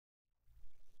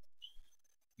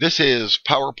This is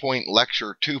PowerPoint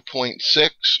Lecture 2.6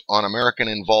 on American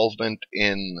involvement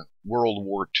in World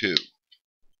War II.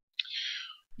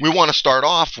 We want to start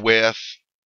off with,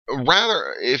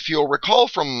 if you'll recall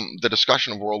from the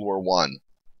discussion of World War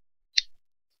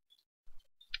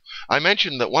I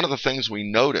mentioned that one of the things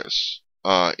we notice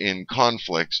in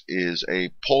conflicts is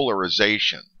a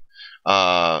polarization.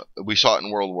 We saw it in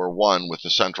World War I with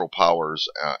the Central Powers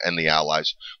and the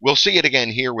Allies. We'll see it again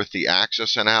here with the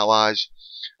Axis and Allies.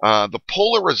 The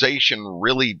polarization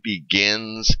really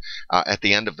begins at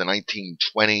the end of the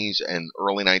 1920s and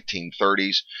early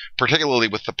 1930s, particularly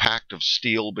with the Pact of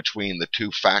Steel between the two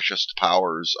fascist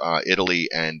powers, Italy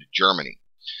and Germany.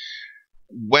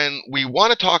 When we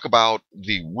want to talk about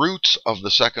the roots of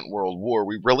the Second World War,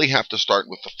 we really have to start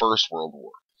with the First World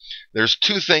War. There's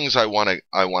two things I want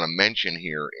to mention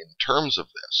here in terms of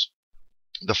this.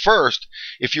 The first,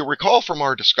 if you recall from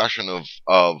our discussion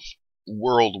of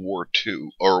World War II,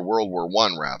 or World War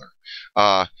I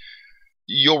rather,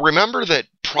 you'll remember that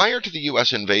prior to the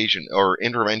U.S. invasion or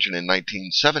intervention in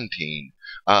 1917,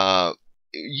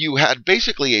 you had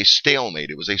basically a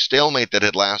stalemate. It was a stalemate that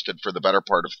had lasted for the better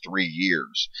part of 3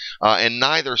 years, and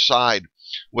neither side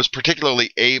was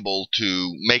particularly able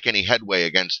to make any headway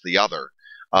against the other.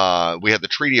 We had the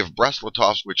Treaty of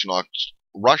Brest-Litovsk, which knocked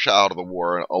Russia out of the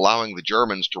war, allowing the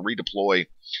Germans to redeploy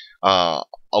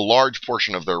a large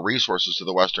portion of their resources to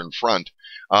the Western Front,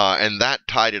 and that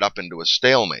tied it up into a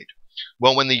stalemate.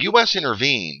 Well, when the U.S.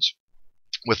 intervenes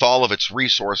with all of its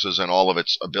resources and all of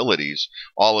its abilities,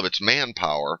 all of its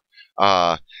manpower,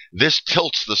 this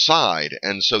tilts the side,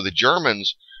 and so the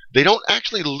Germans, they don't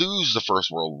actually lose the First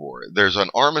World War. There's an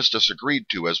armistice agreed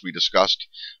to, as we discussed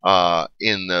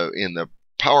in the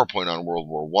PowerPoint on World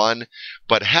War I,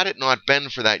 but had it not been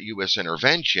for that U.S.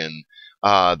 intervention,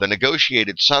 the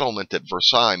negotiated settlement at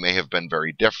Versailles may have been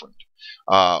very different.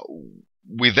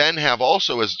 We then have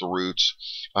also as the roots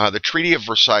the Treaty of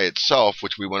Versailles itself,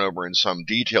 which we went over in some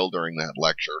detail during that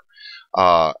lecture,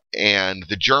 and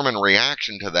the German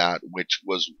reaction to that, which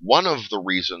was one of the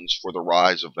reasons for the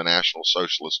rise of the National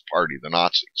Socialist Party, the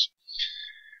Nazis.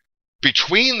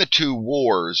 Between the two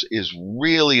wars is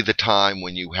really the time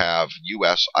when you have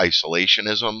U.S.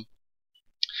 isolationism.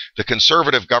 The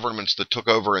conservative governments that took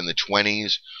over in the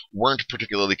 20s weren't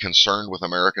particularly concerned with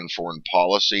American foreign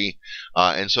policy,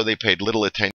 and so they paid little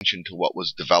attention to what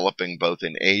was developing both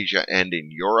in Asia and in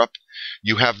Europe.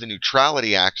 You have the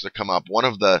Neutrality Acts that come up. One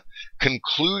of the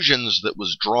conclusions that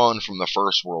was drawn from the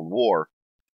First World War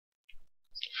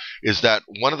is that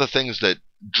one of the things that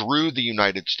drew the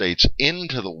United States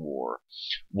into the war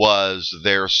was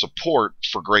their support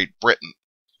for Great Britain.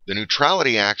 The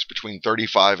Neutrality Acts between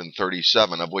 35 and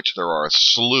 37, of which there are a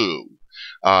slew,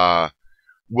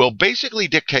 will basically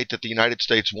dictate that the United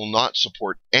States will not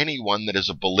support anyone that is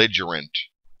a belligerent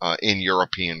in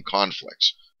European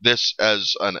conflicts. This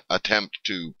as an attempt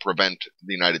to prevent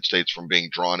the United States from being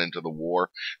drawn into the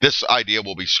war. This idea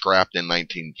will be scrapped in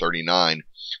 1939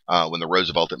 when the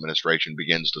Roosevelt administration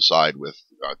begins to side with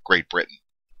Great Britain.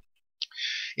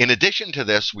 In addition to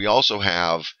this, we also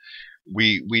have,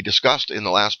 we discussed in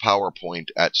the last PowerPoint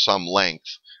at some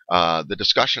length the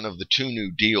discussion of the two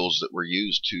New Deals that were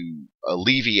used to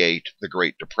alleviate the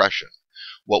Great Depression.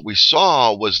 What we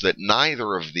saw was that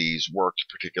neither of these worked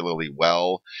particularly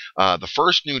well. The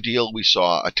first New Deal, we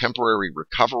saw a temporary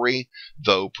recovery,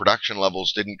 though production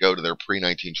levels didn't go to their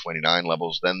pre-1929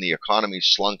 levels. Then the economy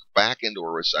slunk back into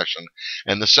a recession,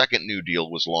 and the second New Deal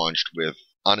was launched with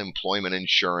unemployment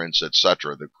insurance,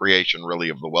 etc., the creation really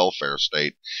of the welfare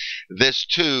state. This,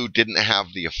 too, didn't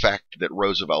have the effect that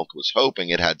Roosevelt was hoping.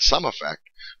 It had some effect,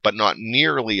 but not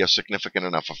nearly a significant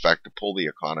enough effect to pull the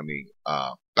economy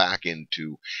back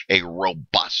into a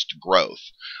robust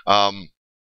growth.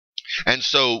 And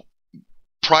so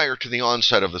prior to the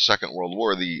onset of the Second World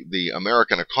War, the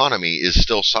American economy is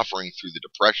still suffering through the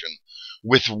Depression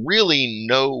with really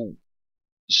no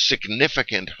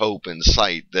significant hope in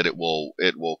sight that it will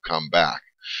come back.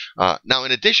 Now,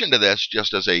 in addition to this,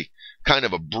 just as a kind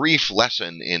of a brief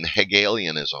lesson in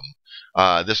Hegelianism,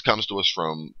 this comes to us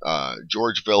from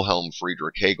George Wilhelm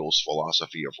Friedrich Hegel's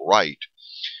philosophy of right.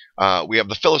 We have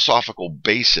the philosophical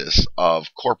basis of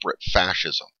corporate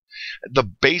fascism. The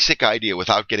basic idea,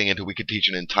 without getting into, we could teach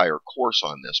an entire course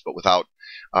on this, but without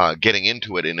getting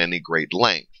into it in any great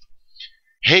length,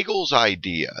 Hegel's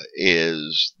idea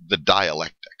is the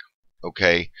dialectic,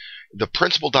 okay? The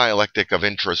principal dialectic of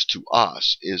interest to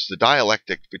us is the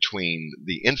dialectic between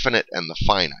the infinite and the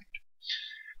finite.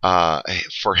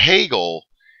 For Hegel,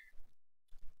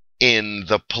 in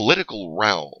the political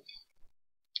realm,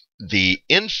 the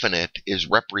infinite is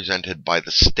represented by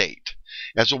the state.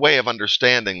 As a way of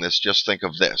understanding this, just think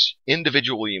of this.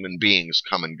 Individual human beings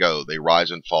come and go. They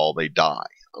rise and fall. They die.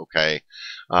 Okay?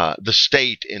 The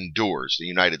state endures. The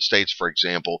United States, for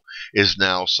example, is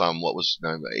now what was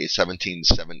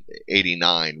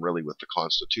 1789, really, with the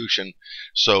Constitution.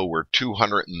 So we're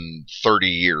 230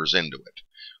 years into it,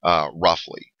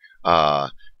 roughly.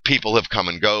 People have come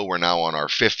and go. We're now on our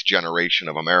 5th generation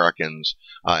of Americans.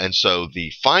 And so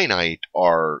the finite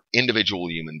are individual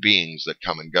human beings that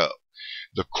come and go.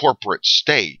 The corporate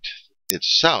state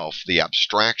itself, the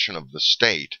abstraction of the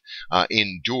state,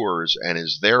 endures and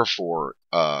is therefore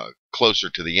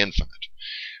closer to the infinite.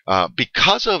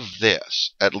 Because of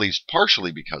this, at least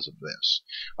partially because of this,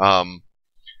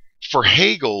 for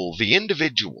Hegel, the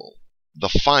individual, the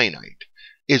finite,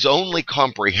 is only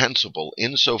comprehensible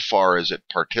insofar as it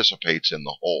participates in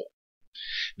the whole.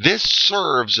 This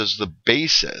serves as the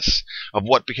basis of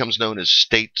what becomes known as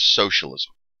state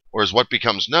socialism, or as what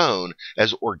becomes known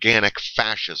as organic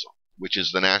fascism, which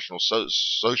is the National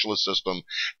Socialist system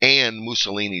and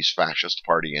Mussolini's fascist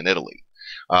party in Italy,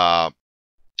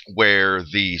 where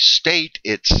the state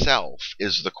itself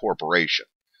is the corporation.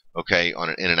 Okay,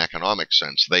 in an economic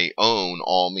sense, they own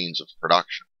all means of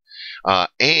production,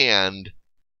 and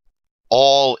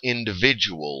all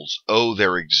individuals owe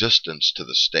their existence to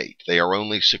the state. They are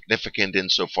only significant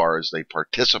insofar as they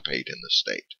participate in the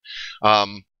state.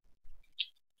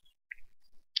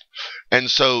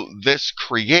 And so this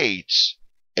creates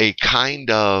a kind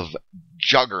of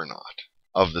juggernaut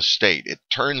of the state. It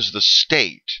turns the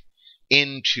state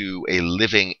into a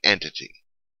living entity.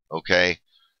 Okay?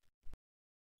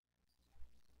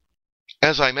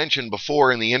 As I mentioned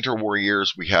before, in the interwar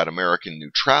years, we had American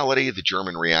neutrality, the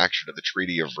German reaction to the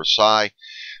Treaty of Versailles.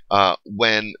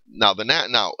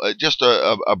 Just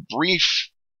a brief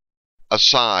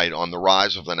aside on the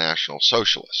rise of the National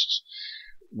Socialists.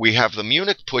 We have the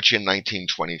Munich Putsch in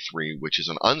 1923, which is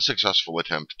an unsuccessful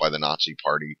attempt by the Nazi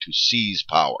Party to seize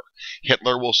power.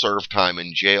 Hitler will serve time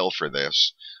in jail for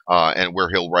this, and where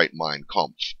he'll write Mein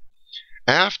Kampf.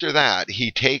 After that,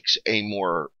 he takes a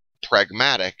more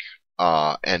pragmatic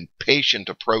and patient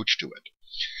approach to it,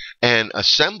 and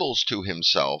assembles to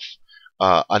himself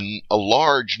a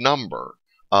large number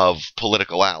of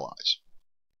political allies.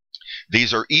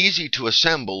 These are easy to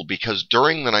assemble because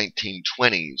during the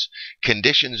 1920s,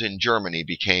 conditions in Germany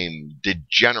became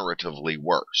degeneratively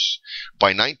worse.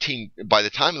 By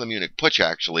the time of the Munich Putsch,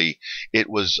 actually, it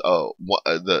was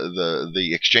the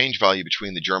exchange value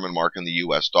between the German mark and the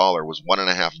U.S. dollar was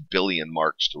 1.5 billion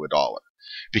marks to a dollar,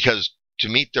 because to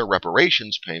meet their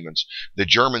reparations payments, the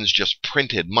Germans just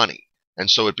printed money, and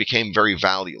so it became very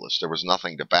valueless. There was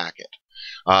nothing to back it.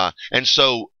 And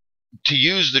so to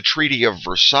use the Treaty of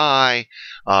Versailles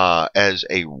as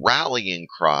a rallying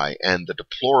cry, and the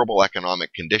deplorable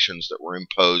economic conditions that were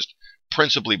imposed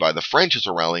principally by the French as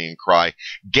a rallying cry,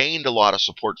 gained a lot of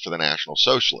support for the National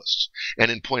Socialists. And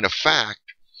in point of fact,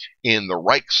 in the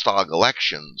Reichstag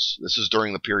elections, this is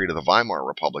during the period of the Weimar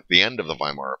Republic, the end of the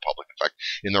Weimar Republic, in fact,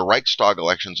 in the Reichstag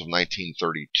elections of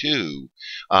 1932,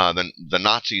 the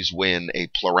Nazis win a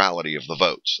plurality of the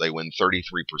votes. They win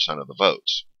 33% of the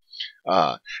votes.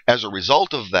 As a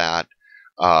result of that,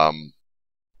 von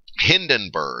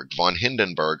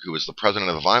Hindenburg, who is the president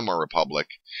of the Weimar Republic,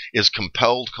 is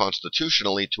compelled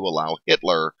constitutionally to allow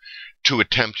Hitler to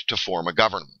attempt to form a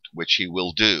government, which he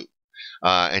will do.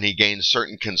 And he gains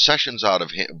certain concessions out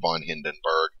of von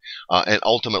Hindenburg, and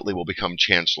ultimately will become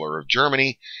Chancellor of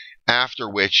Germany, after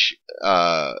which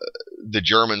the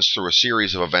Germans, through a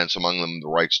series of events, among them the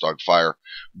Reichstag fire,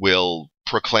 will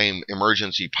proclaim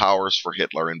emergency powers for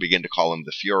Hitler and begin to call him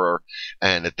the Führer,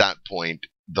 and at that point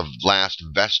the last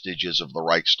vestiges of the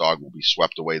Reichstag will be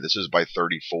swept away. This is by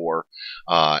 34,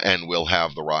 and we'll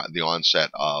have the onset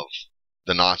of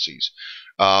the Nazis.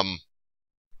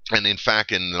 And in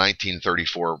fact, in the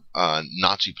 1934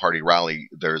 Nazi Party rally,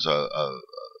 there's a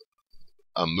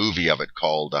movie of it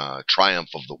called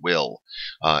Triumph of the Will,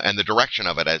 and the direction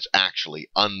of it is actually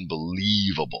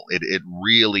unbelievable. It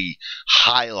really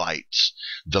highlights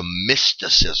the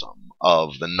mysticism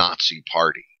of the Nazi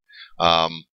Party.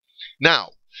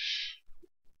 Now,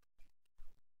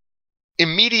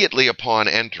 immediately upon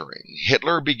entering,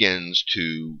 Hitler begins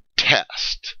to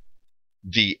test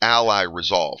the Ally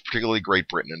resolve, particularly Great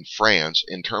Britain and France,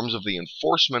 in terms of the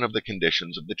enforcement of the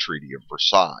conditions of the Treaty of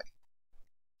Versailles.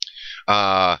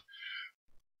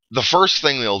 The first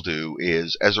thing they'll do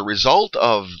is, as a result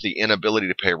of the inability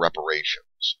to pay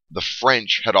reparations, the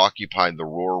French had occupied the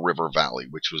Ruhr River Valley,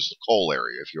 which was the coal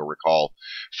area, if you'll recall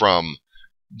from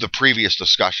the previous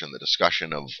discussion, the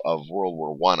discussion of World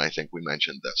War I think we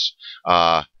mentioned this.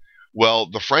 Well,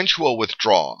 the French will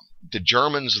withdraw, The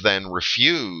Germans then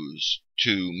refuse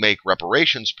to make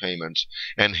reparations payments,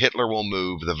 and Hitler will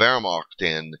move the Wehrmacht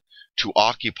in to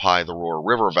occupy the Ruhr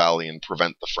River Valley and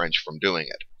prevent the French from doing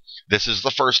it. This is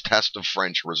the first test of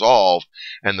French resolve,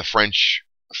 and the French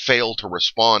fail to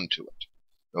respond to it.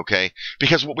 Okay?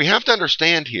 Because what we have to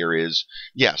understand here is,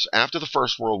 yes, after the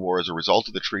First World War, as a result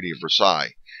of the Treaty of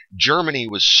Versailles, Germany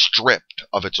was stripped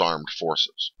of its armed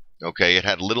forces. Okay? It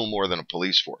had little more than a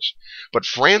police force. But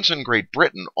France and Great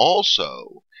Britain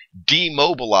also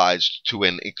demobilized to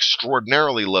an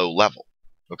extraordinarily low level.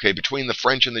 Okay? Between the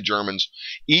French and the Germans,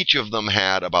 each of them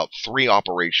had about 3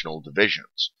 operational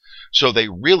divisions. So they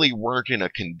really weren't in a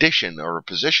condition or a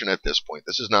position at this point.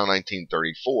 This is now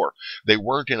 1934. They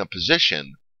weren't in a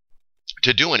position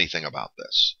to do anything about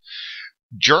this.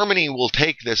 Germany will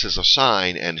take this as a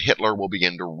sign, and Hitler will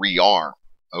begin to rearm.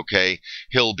 Okay,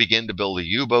 he'll begin to build a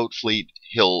U-boat fleet.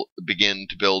 He'll begin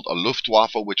to build a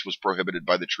Luftwaffe, which was prohibited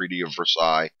by the Treaty of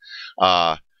Versailles.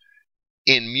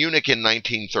 In Munich in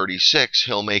 1936,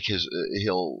 he'll make his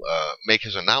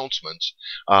announcements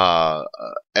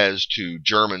as to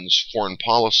Germany's foreign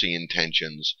policy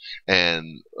intentions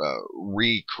and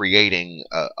recreating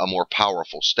a more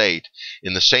powerful state.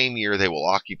 In the same year, they will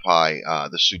occupy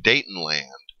the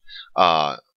Sudetenland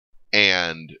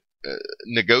and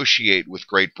negotiate with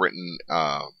Great Britain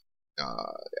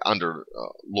under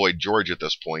Lloyd George at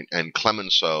this point, and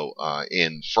Clemenceau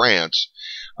in France,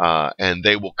 and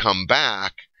they will come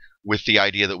back with the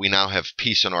idea that we now have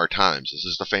peace in our times. This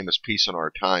is the famous peace in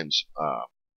our times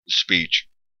speech,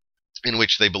 in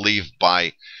which they believe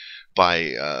by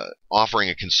offering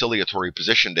a conciliatory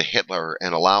position to Hitler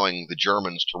and allowing the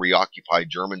Germans to reoccupy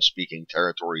German-speaking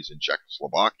territories in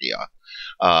Czechoslovakia,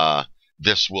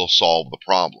 this will solve the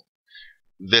problem.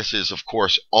 This is, of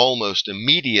course, almost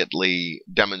immediately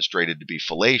demonstrated to be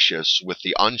fallacious with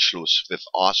the Anschluss with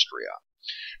Austria.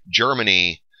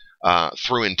 Germany,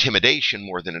 through intimidation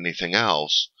more than anything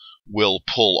else, will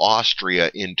pull Austria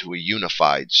into a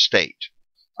unified state.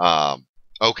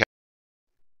 Okay.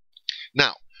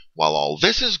 Now, while all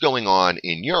this is going on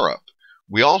in Europe,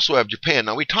 we also have Japan.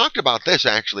 Now, we talked about this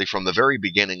actually from the very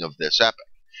beginning of this epic.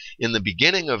 In the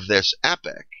beginning of this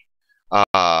epic,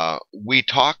 we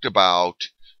talked about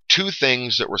 2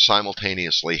 things that were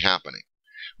simultaneously happening.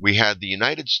 We had the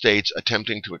United States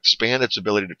attempting to expand its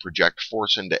ability to project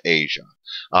force into Asia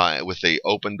with the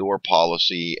open door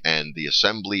policy and the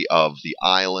assembly of the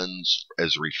islands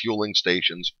as refueling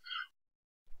stations.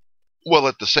 Well,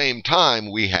 at the same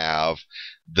time, we have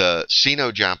the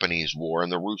Sino-Japanese War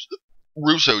and the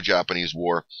Russo-Japanese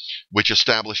War, which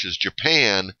establishes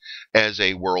Japan as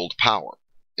a world power.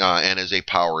 And as a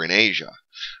power in Asia.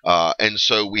 And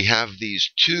so we have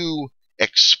these 2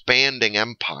 expanding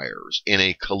empires in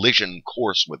a collision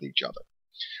course with each other.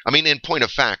 I mean, in point of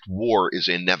fact, war is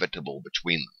inevitable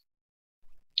between them.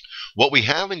 What we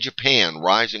have in Japan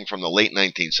rising from the late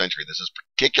 19th century, this is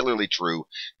particularly true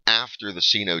after the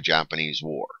Sino-Japanese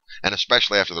War, and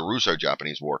especially after the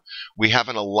Russo-Japanese War, we have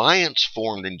an alliance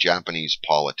formed in Japanese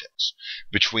politics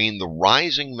between the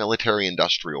rising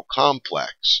military-industrial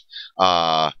complex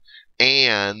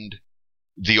and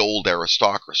the old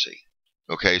aristocracy.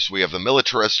 Okay, so we have the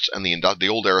militarists and the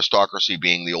old aristocracy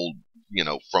being the old,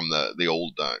 from the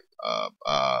old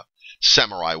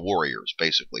samurai warriors,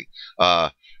 basically.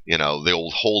 The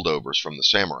old holdovers from the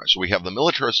samurai. So we have the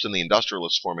militarists and the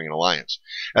industrialists forming an alliance.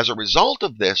 As a result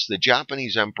of this, the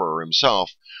Japanese emperor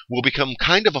himself will become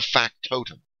kind of a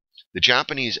factotum. The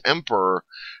Japanese emperor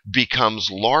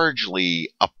becomes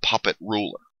largely a puppet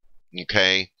ruler.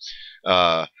 Okay?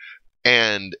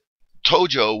 And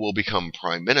Tojo will become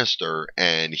prime minister,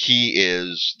 and he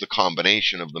is the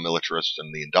combination of the militarists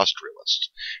and the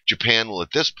industrialists. Japan will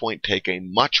at this point take a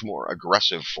much more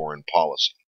aggressive foreign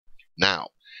policy. Now,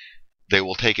 they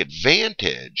will take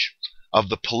advantage of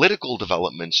the political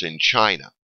developments in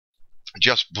China,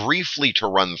 just briefly to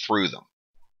run through them,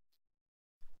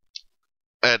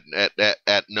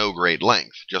 at no great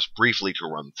length, just briefly to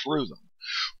run through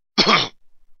them.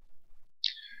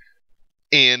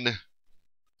 In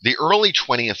the early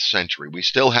 20th century, we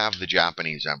still have the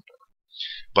Japanese emperor,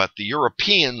 but the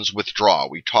Europeans withdraw.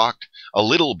 We talked a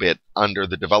little bit under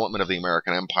the development of the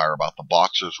American Empire about the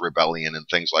Boxers' Rebellion and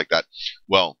things like that.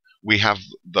 Well, we have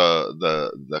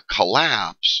the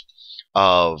collapse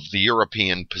of the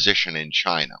European position in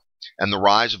China and the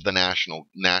rise of the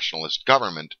nationalist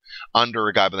government under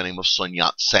a guy by the name of Sun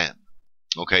Yat-sen.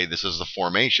 Okay, this is the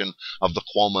formation of the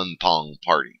Kuomintang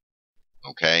Party.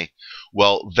 Okay,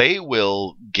 well, they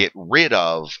will get rid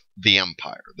of the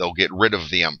empire. They'll get rid of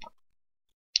the emperor.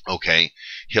 Okay,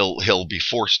 he'll be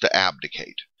forced to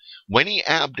abdicate. When he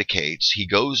abdicates, he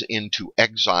goes into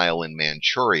exile in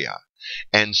Manchuria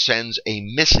and sends a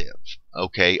missive,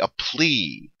 okay, a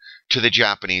plea to the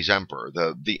Japanese emperor.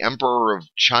 The emperor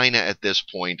of China at this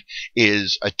point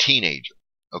is a teenager.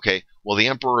 Okay, well, the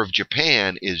emperor of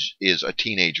Japan is a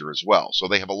teenager as well, so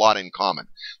they have a lot in common.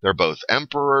 They're both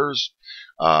emperors,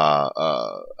 uh,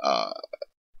 uh, uh,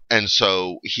 and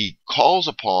so he calls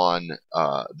upon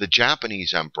the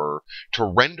Japanese emperor to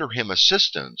render him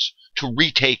assistance to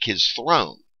retake his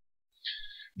throne.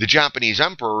 The Japanese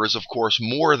emperor is, of course,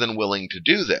 more than willing to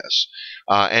do this,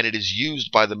 and it is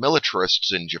used by the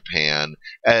militarists in Japan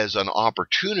as an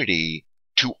opportunity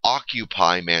to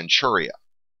occupy Manchuria.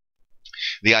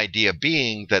 The idea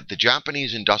being that the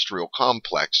Japanese industrial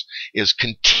complex is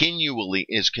continuing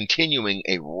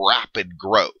a rapid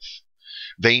growth.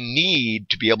 They need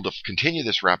to be able to continue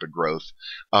this rapid growth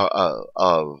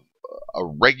of a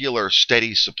regular,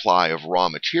 steady supply of raw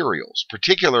materials,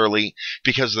 particularly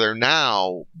because they're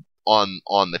now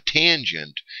on the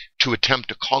tangent to attempt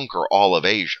to conquer all of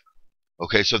Asia.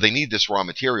 Okay, so they need this raw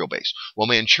material base. Well,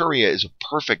 Manchuria is a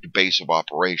perfect base of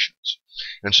operations.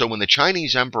 And so when the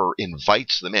Chinese emperor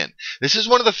invites them in, this is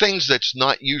one of the things that's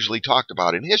not usually talked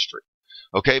about in history.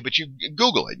 Okay, but you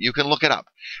Google it, you can look it up.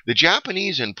 The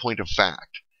Japanese, in point of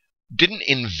fact, didn't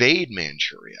invade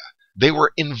Manchuria. They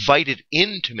were invited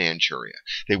into Manchuria.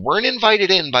 They weren't invited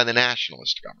in by the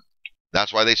nationalist government.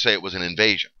 That's why they say it was an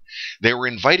invasion. They were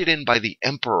invited in by the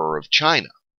Emperor of China,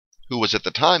 who was at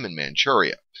the time in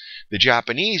Manchuria. The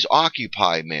Japanese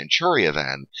occupy Manchuria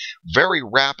then. Very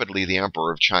rapidly, the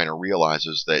Emperor of China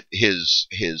realizes that his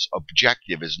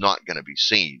objective is not going to be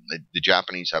seen. The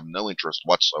Japanese have no interest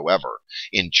whatsoever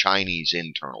in Chinese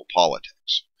internal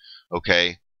politics.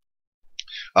 Okay?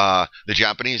 The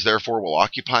Japanese, therefore, will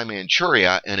occupy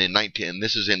Manchuria, and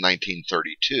this is in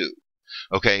 1932.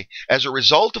 Okay, as a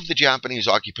result of the Japanese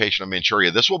occupation of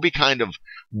Manchuria, this will be kind of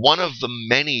one of the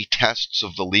many tests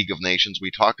of the League of Nations.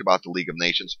 We talked about the League of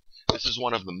Nations. This is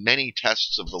one of the many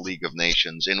tests of the League of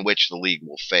Nations in which the League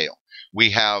will fail.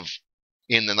 We have,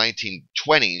 in the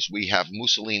 1920s, we have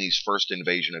Mussolini's first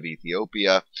invasion of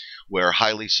Ethiopia, where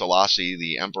Haile Selassie,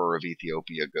 the emperor of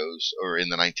Ethiopia, goes, or in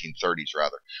the 1930s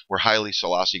rather, where Haile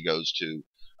Selassie goes to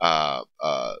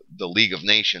the League of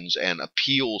Nations and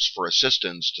appeals for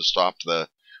assistance to stop the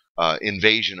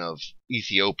invasion of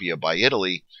Ethiopia by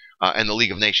Italy, and the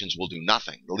League of Nations will do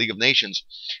nothing. The League of Nations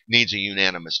needs a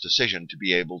unanimous decision to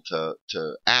be able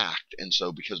to act, and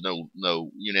so because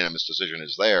no unanimous decision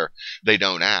is there, they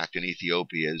don't act, and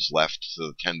Ethiopia is left to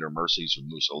the tender mercies of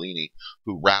Mussolini,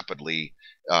 who rapidly,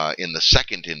 in the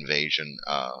second invasion,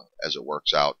 as it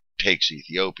works out, takes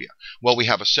Ethiopia. Well, we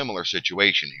have a similar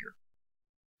situation here.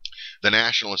 The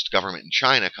nationalist government in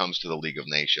China comes to the League of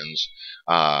Nations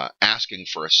asking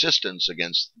for assistance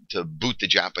to boot the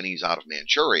Japanese out of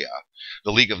Manchuria.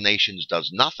 The League of Nations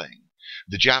does nothing.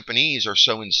 The Japanese are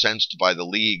so incensed by the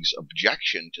League's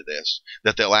objection to this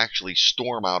that they'll actually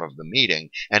storm out of the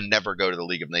meeting and never go to the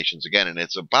League of Nations again. And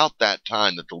it's about that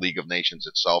time that the League of Nations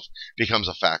itself becomes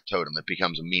a factotum. It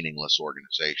becomes a meaningless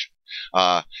organization.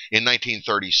 In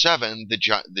 1937,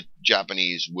 the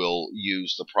Japanese will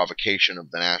use the provocation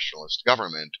of the nationalist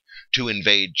government to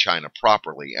invade China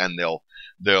properly, and they'll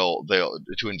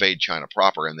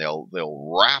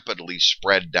rapidly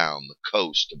spread down the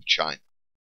coast of China.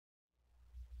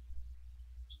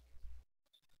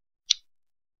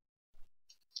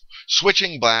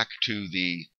 Switching back to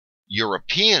the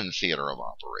European theater of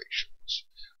operations,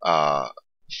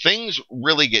 things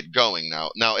really get going now.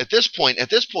 Now, at this point,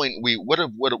 what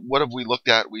have we looked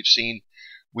at? We've seen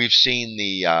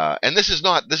the, and this is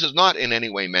not in any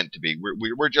way meant to be.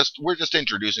 We're just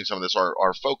introducing some of this.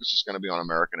 Our focus is going to be on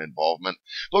American involvement,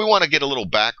 but we want to get a little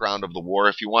background of the war.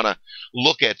 If you want to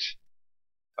look at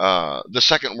the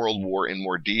Second World War in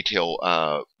more detail,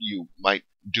 you might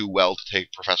do well to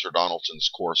take Professor Donaldson's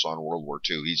course on World War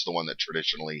II. He's the one that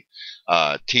traditionally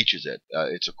teaches it.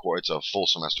 It's a full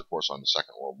semester course on the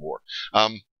Second World War.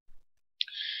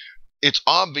 It's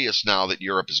obvious now that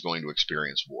Europe is going to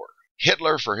experience war.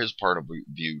 Hitler, for his part of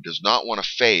view, does not want to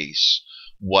face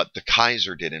what the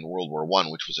Kaiser did in World War I,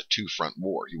 which was a two-front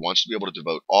war. He wants to be able to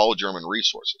devote all German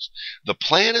resources. The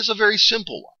plan is a very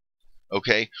simple one.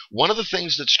 Okay, one of the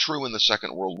things that's true in the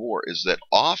Second World War is that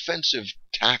offensive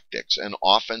tactics and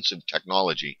offensive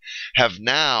technology have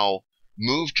now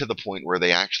moved to the point where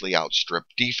they actually outstrip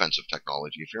defensive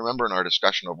technology. If you remember in our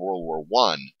discussion of World War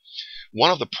I,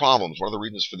 one of the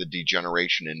reasons for the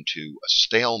degeneration into a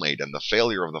stalemate and the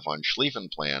failure of the von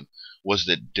Schlieffen plan was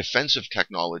that defensive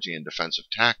technology and defensive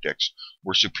tactics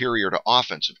were superior to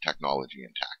offensive technology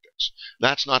and tactics. tactics.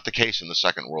 That's not the case in the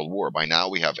Second World War. By now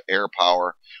we have air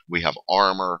power, we have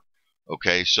armor,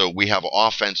 okay, so we have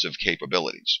offensive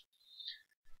capabilities.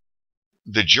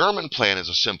 The German plan is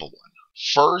a simple one.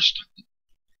 First,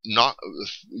 not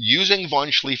using von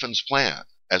Schlieffen's plan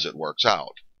as it works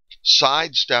out,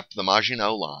 sidestep the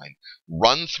Maginot Line,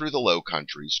 run through the Low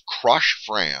Countries, crush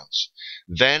France,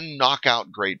 then knock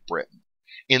out Great Britain.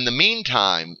 In the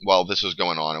meantime, while this is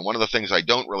going on, and one of the things I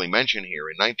don't really mention here,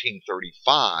 in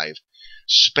 1935,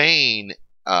 Spain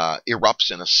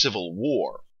erupts in a civil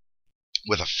war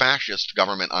with a fascist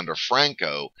government under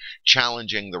Franco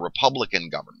challenging the Republican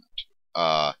government.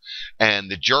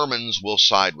 And the Germans will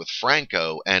side with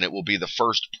Franco, and it will be the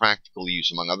first practical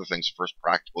use, among other things, the first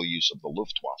practical use of the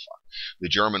Luftwaffe. The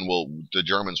Germans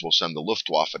will send the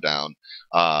Luftwaffe down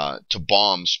to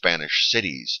bomb Spanish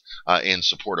cities in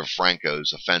support of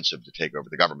Franco's offensive to take over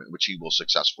the government, which he will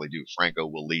successfully do. Franco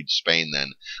will lead Spain then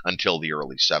until the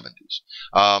early 70s.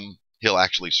 He'll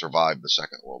actually survive the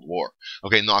Second World War.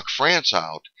 Okay, knock France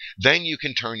out, then you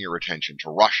can turn your attention to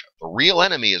Russia. The real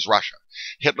enemy is Russia.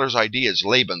 Hitler's idea is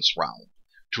Lebensraum,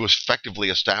 to effectively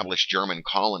establish German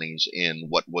colonies in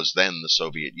what was then the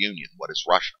Soviet Union, what is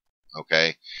Russia.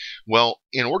 Okay, well,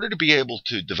 in order to be able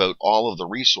to devote all of the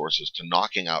resources to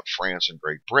knocking out France and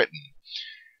Great Britain,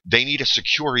 they need a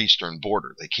secure eastern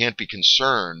border. They can't be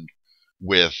concerned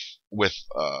with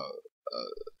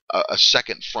a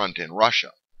second front in Russia.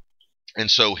 And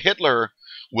so Hitler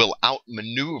will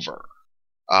outmaneuver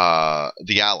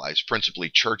the Allies,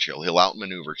 principally Churchill. He'll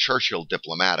outmaneuver Churchill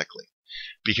diplomatically,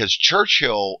 because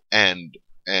Churchill and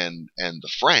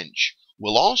the French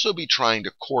will also be trying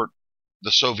to court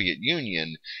the Soviet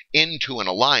Union into an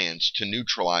alliance to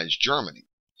neutralize Germany.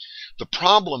 The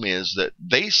problem is that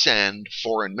they send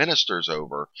foreign ministers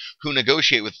over who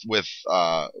negotiate with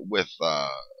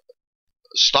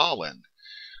Stalin.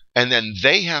 And then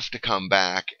they have to come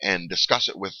back and discuss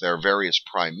it with their various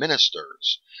prime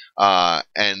ministers.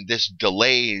 And this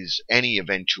delays any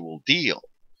eventual deal.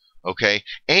 Okay?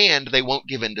 And they won't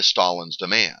give in to Stalin's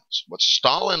demands. What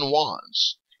Stalin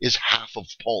wants is half of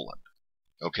Poland.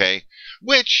 Okay?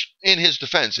 Which, in his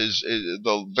defense, is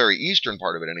the very eastern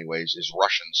part of it anyways, is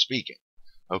Russian speaking.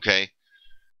 Okay?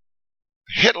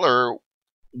 Hitler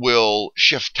will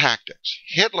shift tactics.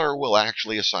 Hitler will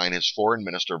actually assign his foreign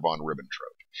minister von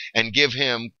Ribbentrop and give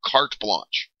him carte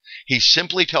blanche. He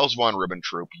simply tells von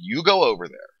Ribbentrop, you go over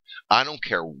there. I don't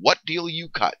care what deal you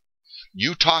cut.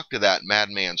 You talk to that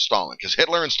madman Stalin, because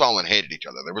Hitler and Stalin hated each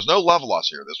other. There was no love loss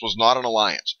here. This was not an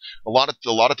alliance. A lot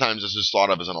of times this is thought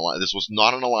of as an alliance. This was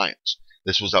not an alliance.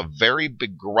 This was a very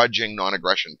begrudging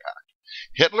non-aggression pact.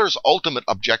 Hitler's ultimate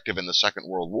objective in the Second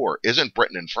World War isn't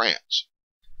Britain and France.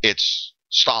 It's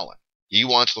Stalin. He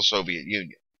wants the Soviet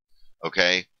Union.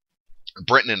 Okay?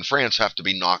 Britain and France have to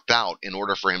be knocked out in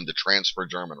order for him to transfer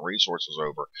German resources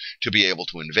over to be able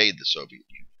to invade the Soviet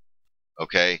Union.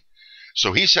 Okay?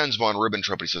 So he sends von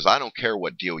Ribbentrop. He says, I don't care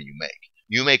what deal you make.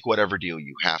 You make whatever deal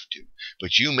you have to.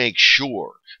 But you make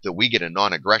sure that we get a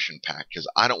non-aggression pact, because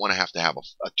I don't want to have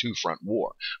a two-front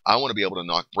war. I want to be able to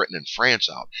knock Britain and France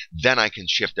out. Then I can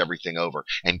shift everything over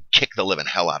and kick the living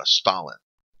hell out of Stalin.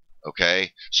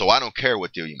 Okay? So I don't care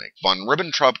what deal you make. Von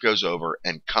Ribbentrop goes over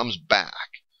and comes back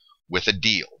with a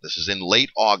deal. This is in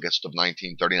late August of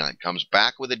 1939. Comes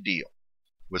back with a deal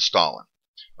with Stalin.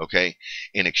 Okay?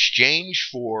 In exchange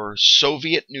for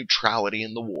Soviet neutrality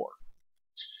in the war,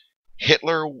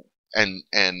 Hitler and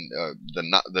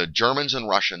the Germans and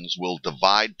Russians will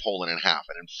divide Poland in half.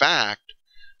 And in fact,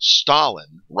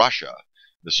 Stalin, Russia,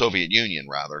 the Soviet Union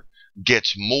rather,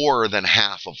 gets more than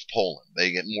half of Poland.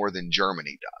 They get more than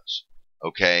Germany does.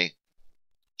 Okay?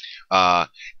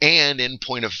 And in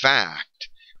point of fact,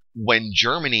 when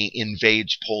Germany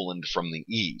invades Poland from the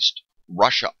east,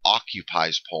 Russia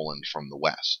occupies Poland from the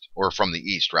west, or from the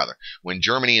east rather. When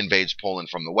Germany invades Poland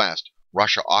from the west,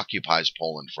 Russia occupies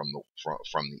Poland from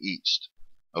the east.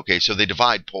 Okay, so they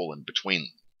divide Poland between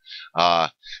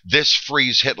them. This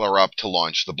frees Hitler up to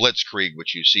launch the Blitzkrieg,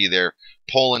 which you see there.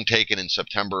 Poland taken in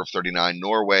September of 39,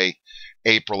 Norway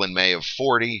April and May of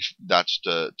 40. That's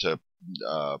to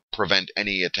prevent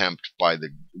any attempt by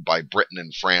Britain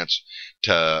and France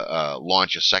to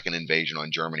launch a second invasion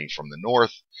on Germany from the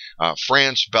north.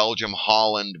 France, Belgium,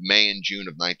 Holland, May and June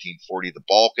of 1940. The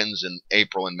Balkans in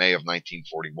April and May of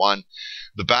 1941.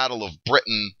 The Battle of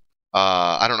Britain,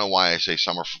 I don't know why I say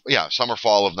summer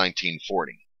fall of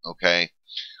 1940. Okay?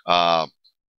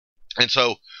 And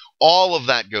so all of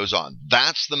that goes on.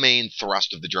 That's the main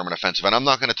thrust of the German offensive. And I'm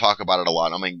not going to talk about it a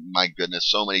lot. I mean, my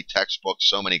goodness, so many textbooks,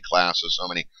 so many classes,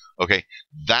 okay,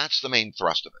 that's the main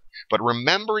thrust of it. But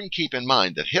remember and keep in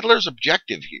mind that Hitler's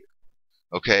objective here,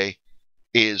 okay,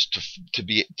 is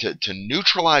to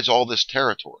neutralize all this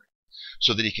territory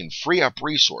so that he can free up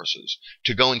resources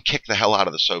to go and kick the hell out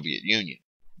of the Soviet Union.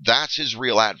 That's his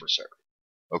real adversary.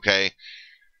 Okay?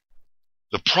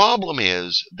 The problem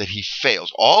is that he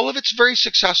fails. All of it's very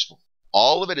successful.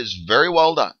 All of it is very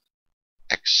well done,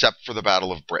 except for the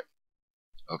Battle of Britain.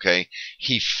 Okay?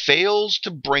 He fails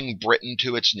to bring Britain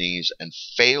to its knees and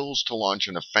fails to launch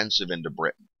an offensive into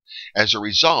Britain. As a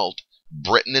result,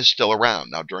 Britain is still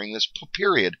around. Now, during this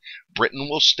period, Britain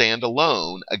will stand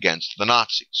alone against the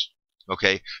Nazis.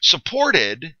 Okay?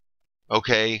 Supported,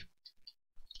 okay,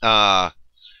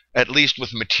 at least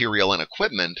with material and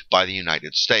equipment by the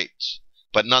United States.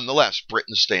 But nonetheless,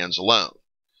 Britain stands alone.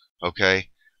 Okay?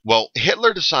 Well,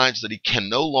 Hitler decides that he can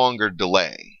no longer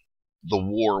delay the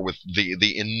war with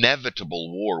the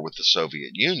inevitable war with the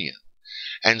Soviet Union.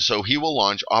 And so he will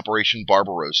launch Operation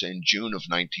Barbarossa in June of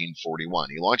 1941.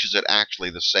 He launches it actually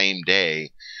the same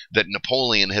day that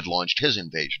Napoleon had launched his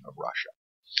invasion of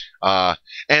Russia.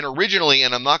 And originally,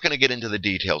 and I'm not going to get into the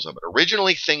details of it,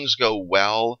 originally things go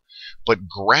well, but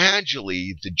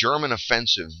gradually the German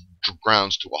offensive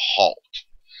grounds to a halt.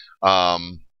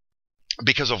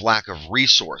 Because of lack of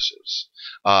resources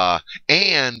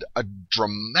and a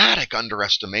dramatic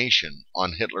underestimation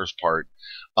on Hitler's part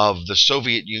of the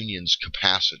Soviet Union's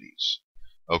capacities.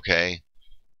 Okay?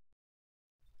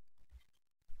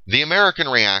 The American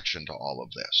reaction to all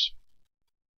of this.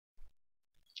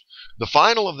 The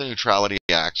final of the Neutrality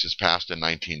Acts is passed in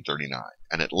 1939,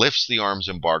 and it lifts the arms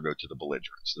embargo to the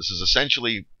belligerents. This is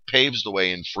essentially paves the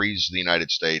way and frees the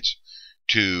United States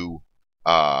to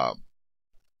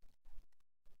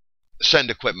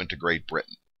send equipment to Great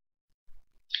Britain.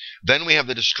 Then we have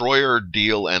the destroyer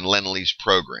deal and Lend-Lease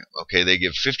program. Okay, they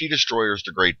give 50 destroyers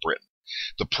to Great Britain.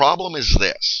 The problem is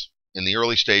this, in the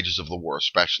early stages of the war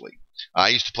especially. I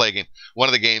used to play a game. One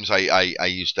of the games I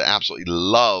used to absolutely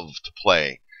love to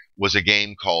play was a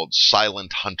game called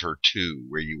Silent Hunter 2,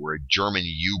 where you were a German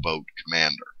U-boat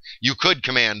commander. You could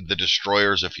command the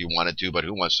destroyers if you wanted to, but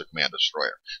who wants to command a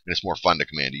destroyer? And it's more fun to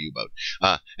command a U-boat.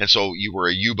 And so you were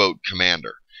a U-boat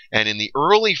commander. And in the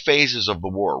early phases of the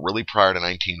war, really prior to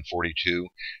 1942,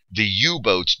 the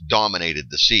U-boats dominated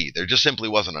the sea. There just simply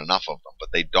wasn't enough of them, but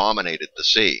they dominated the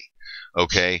sea.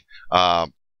 Okay?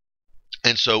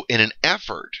 And so in an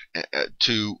effort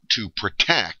to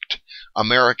protect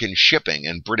American shipping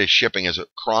and British shipping as it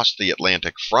crossed the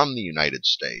Atlantic from the United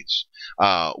States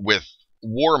with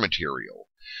war material,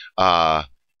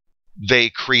 they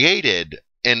created,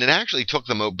 and it actually took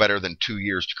them better than 2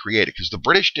 years to create it, because the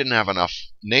British didn't have enough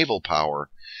naval power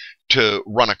to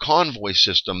run a convoy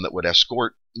system that would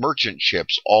escort merchant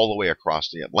ships all the way across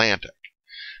the Atlantic.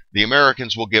 The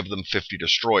Americans will give them 50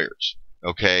 destroyers,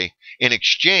 okay, in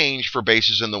exchange for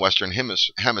bases in the Western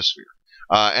Hemisphere.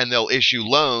 And they'll issue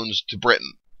loans to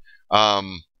Britain.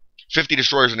 50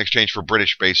 destroyers in exchange for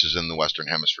British bases in the Western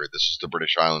Hemisphere. This is the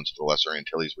British Islands of the Lesser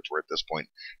Antilles, which were at this point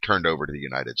turned over to the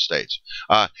United States.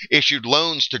 Issued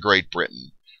loans to Great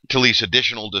Britain to lease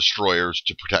additional destroyers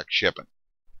to protect shipping.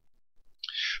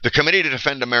 The Committee to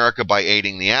Defend America by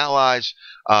Aiding the Allies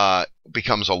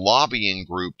becomes a lobbying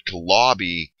group to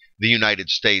lobby the United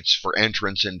States for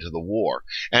entrance into the war.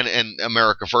 And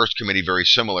America First Committee, very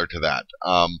similar to that.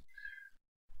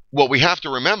 What we have to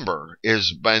remember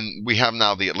is when we have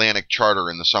now the Atlantic Charter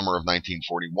in the summer of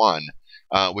 1941,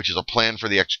 which is a plan for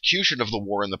the execution of the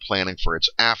war and the planning for its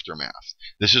aftermath.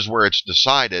 This is where it's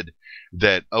decided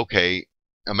that, okay,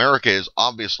 America is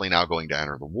obviously now going to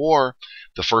enter the war.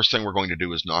 The first thing we're going to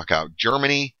do is knock out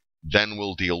Germany, then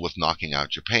we'll deal with knocking out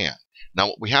Japan. Now,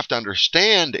 what we have to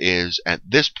understand is, at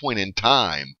this point in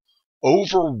time,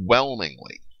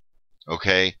 overwhelmingly,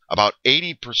 okay, about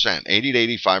 80%, 80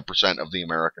 to 85% of the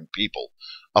American people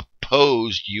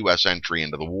opposed U.S. entry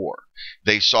into the war.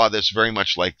 They saw this very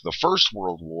much like the First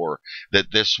World War,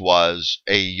 that this was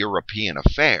a European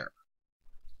affair.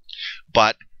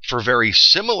 But for very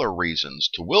similar reasons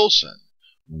to Wilson,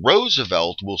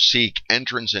 Roosevelt will seek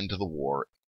entrance into the war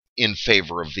in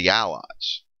favor of the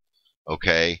Allies.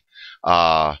 Okay?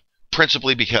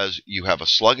 Principally because you have a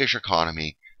sluggish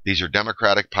economy. These are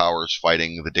democratic powers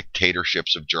fighting the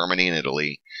dictatorships of Germany and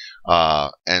Italy.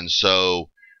 And so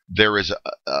there is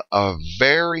a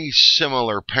very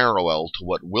similar parallel to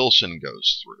what Wilson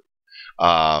goes through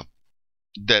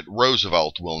that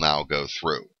Roosevelt will now go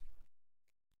through.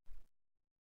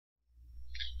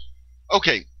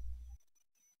 Okay,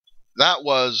 that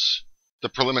was the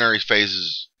preliminary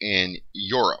phases in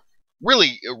Europe.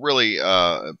 Really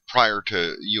prior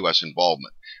to U.S.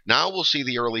 involvement. Now we'll see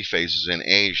the early phases in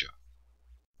Asia.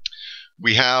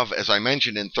 We have, as I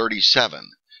mentioned, in 37,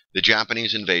 the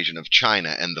Japanese invasion of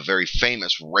China and the very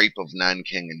famous rape of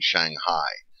Nanking and Shanghai.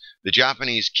 The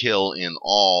Japanese kill in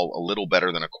all a little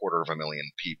better than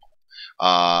 250,000 people.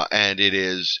 And it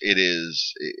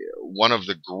is one of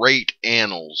the great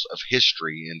annals of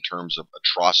history in terms of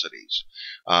atrocities.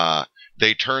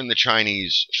 They turn the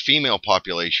Chinese female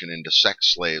population into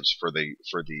sex slaves for the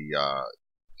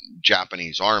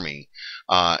Japanese army,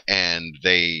 and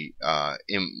they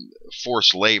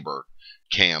force labor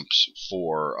camps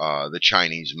for the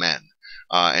Chinese men.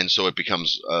 And so it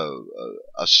becomes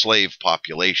a slave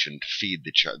population to feed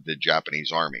the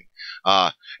Japanese army.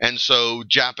 And so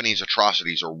Japanese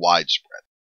atrocities are widespread.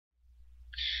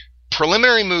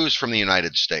 Preliminary moves from the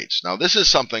United States. Now, this is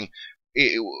something,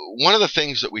 one of the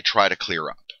things that we try to clear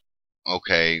up.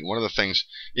 Okay, one of the things,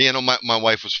 my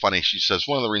wife was funny. She says,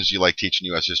 one of the reasons you like teaching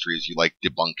U.S. history is you like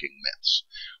debunking myths.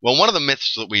 Well, one of the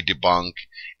myths that we debunk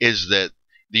is that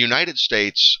the United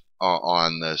States,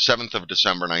 on the 7th of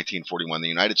December 1941, the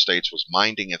United States was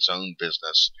minding its own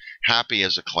business, happy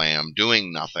as a clam,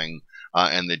 doing nothing,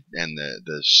 and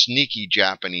the sneaky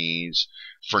Japanese,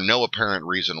 for no apparent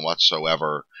reason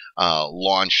whatsoever,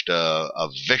 launched a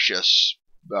vicious,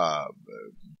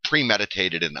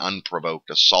 premeditated and unprovoked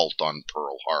assault on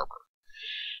Pearl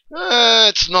Harbor.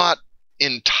 It's not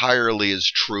entirely as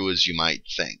true as you might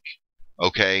think.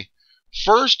 Okay?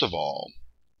 First of all,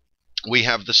 we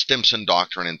have the Stimson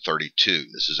Doctrine in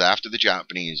 1932. This is after the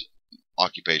Japanese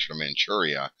occupation of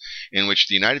Manchuria, in which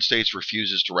the United States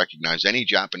refuses to recognize any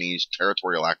Japanese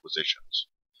territorial acquisitions.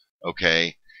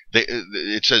 Okay?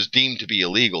 It says deemed to be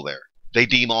illegal there. They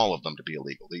deem all of them to be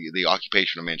illegal. The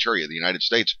occupation of Manchuria, the United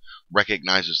States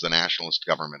recognizes the nationalist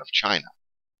government of China.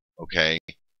 Okay?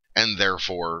 And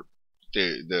therefore,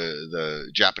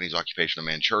 the Japanese occupation of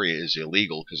Manchuria is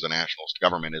illegal because the nationalist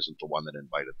government isn't the one that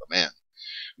invited them in.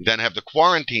 We then have the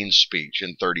Quarantine Speech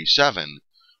in 1937,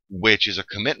 which is a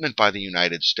commitment by the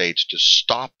United States to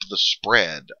stop the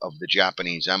spread of the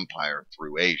Japanese Empire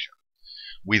through Asia.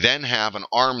 We then have an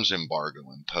arms embargo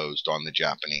imposed on the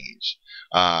Japanese.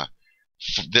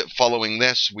 Following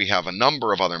this, we have a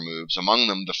number of other moves, among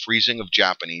them the freezing of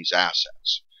Japanese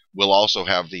assets. We'll also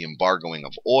have the embargoing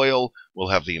of oil. We'll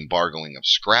have the embargoing of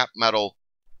scrap metal.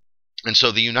 And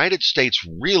so the United States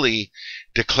really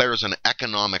declares an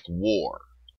economic war,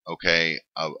 okay,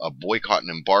 a boycott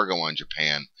and embargo on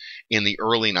Japan in the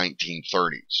early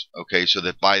 1930s, okay, so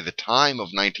that by the time of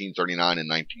 1939 and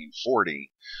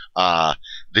 1940,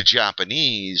 the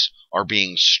Japanese are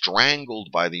being strangled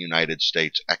by the United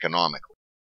States economically.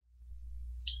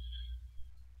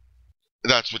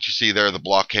 That's what you see there, the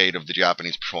blockade of the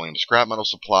Japanese petroleum scrap metal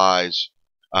supplies.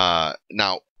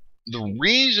 Now, the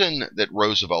reason that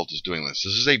Roosevelt is doing this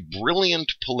is a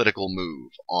brilliant political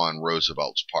move on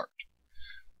Roosevelt's part.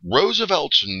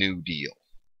 Roosevelt's New Deal,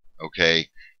 okay,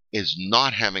 is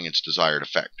not having its desired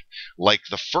effect. Like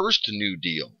the first New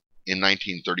Deal in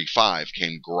 1935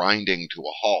 came grinding to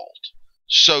a halt,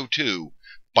 so too,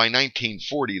 by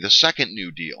 1940, the second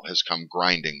New Deal has come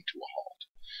grinding to a halt.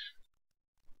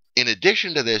 In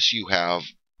addition to this, you have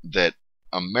that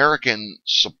American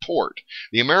support.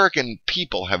 The American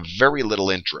people have very little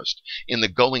interest in the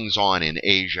goings-on in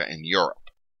Asia and Europe.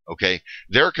 Okay,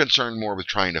 they're concerned more with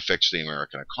trying to fix the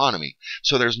American economy.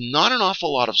 So there's not an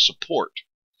awful lot of support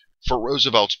for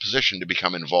Roosevelt's position to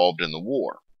become involved in the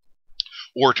war,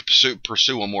 or to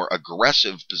pursue a more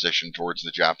aggressive position towards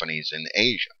the Japanese in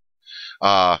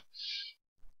Asia.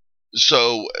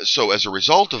 So as a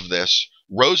result of this,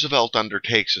 Roosevelt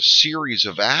undertakes a series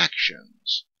of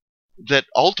actions that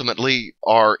ultimately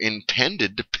are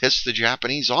intended to piss the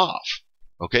Japanese off.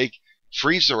 Okay?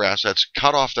 Freeze their assets,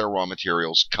 cut off their raw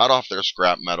materials, cut off their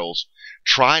scrap metals,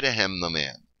 try to hem them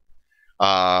in.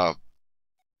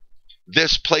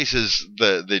 This places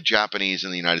the Japanese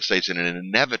and the United States in an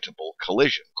inevitable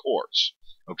collision course.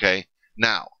 Okay?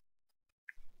 Now,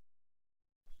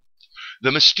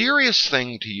 the mysterious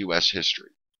thing to U.S.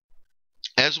 history,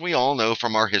 as we all know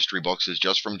from our history books, is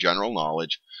just from general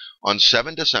knowledge, on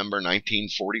 7 December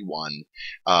 1941,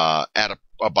 at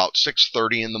about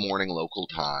 6:30 in the morning local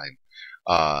time,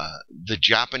 the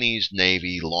Japanese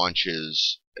Navy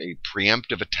launches a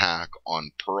preemptive attack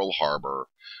on Pearl Harbor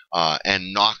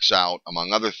and knocks out,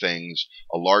 among other things,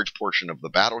 a large portion of the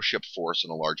battleship force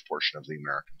and a large portion of the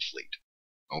American fleet.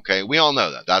 Okay, we all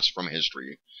know that. That's from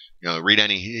history. You know, read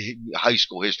any high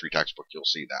school history textbook, you'll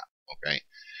see that. Okay.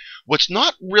 What's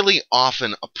not really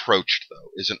often approached, though,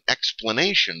 is an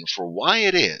explanation for why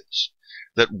it is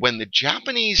that when the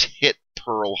Japanese hit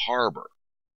Pearl Harbor,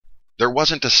 there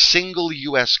wasn't a single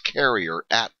U.S. carrier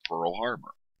at Pearl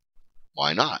Harbor.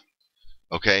 Why not?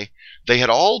 Okay, they had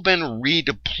all been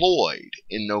redeployed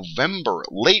in November,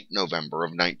 late November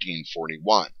of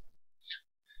 1941,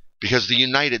 because the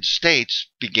United States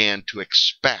began to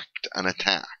expect an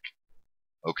attack.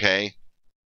 Okay,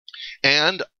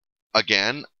 and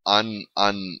again,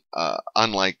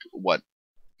 unlike what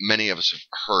many of us have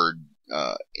heard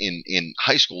in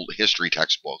high school history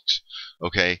textbooks,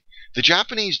 okay, the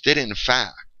Japanese did in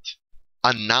fact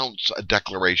announce a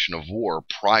declaration of war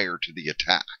prior to the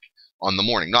attack on the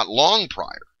morning, not long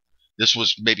prior. This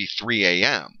was maybe 3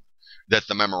 a.m. that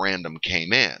the memorandum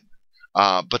came in.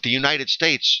 But the United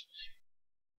States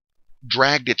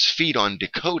dragged its feet on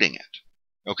decoding it,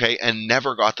 okay, and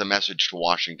never got the message to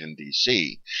Washington,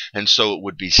 D.C. And so it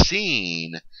would be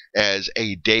seen as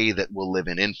a day that will live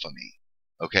in infamy,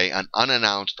 okay, an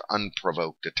unannounced,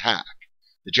 unprovoked attack.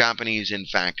 The Japanese, in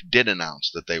fact, did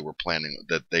announce that they were planning,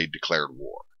 that they declared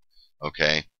war,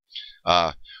 okay.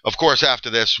 Of course,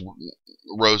 after this,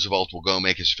 Roosevelt will go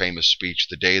make his famous speech,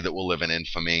 "The Day That Will Live in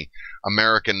Infamy."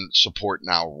 American support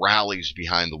now rallies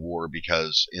behind the war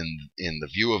because, in the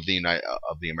view of the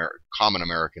common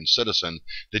American citizen,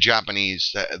 the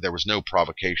Japanese, there was no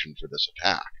provocation for this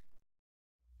attack.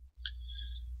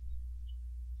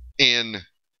 In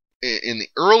the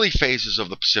early phases of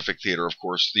the Pacific Theater, of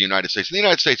course, the United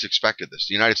States expected this.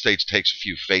 The United States takes a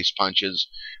few face punches.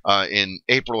 In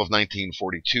April of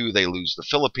 1942, they lose the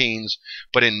Philippines.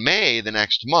 But in May, the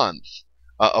next month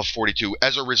of 42,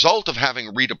 as a result of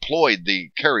having redeployed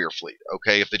the carrier fleet,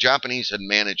 okay, if the Japanese had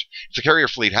managed, if the carrier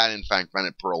fleet had in fact been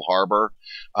at Pearl Harbor,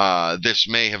 this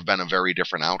may have been a very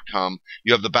different outcome.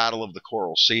 You have the Battle of the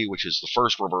Coral Sea, which is the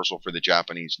first reversal for the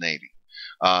Japanese Navy.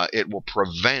 It will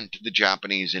prevent the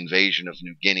Japanese invasion of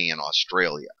New Guinea and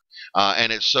Australia.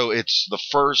 And it's the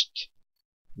first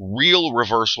real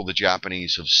reversal the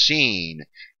Japanese have seen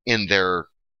in their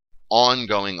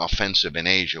ongoing offensive in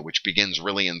Asia, which begins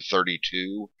really in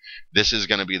 32. This is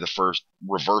going to be the first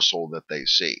reversal that they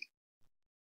see.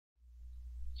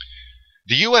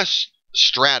 The U.S.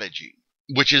 strategy,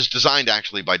 which is designed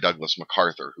actually by Douglas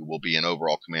MacArthur, who will be in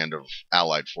overall command of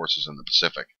Allied forces in the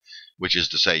Pacific, which is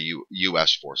to say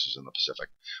U.S. forces in the Pacific,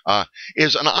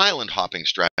 is an island-hopping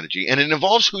strategy, and it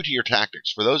involves Hoottier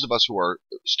tactics. For those of us who are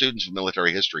students of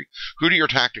military history, Hoottier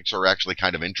tactics are actually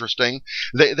kind of interesting.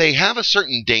 They have a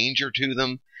certain danger to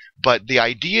them, but the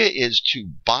idea is to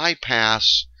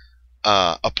bypass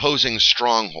opposing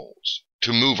strongholds,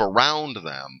 to move around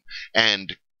them,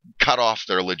 and cut off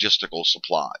their logistical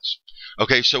supplies.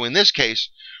 Okay, so in this case,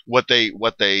 what the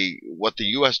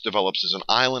U.S. develops is an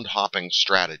island-hopping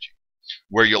strategy,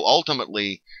 where you'll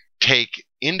ultimately take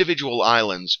individual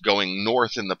islands going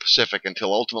north in the Pacific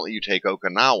until ultimately you take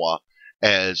Okinawa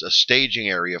as a staging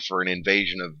area for an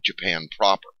invasion of Japan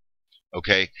proper.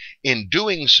 Okay, in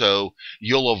doing so,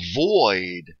 you'll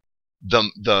avoid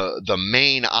the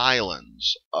main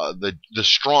islands, the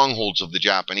strongholds of the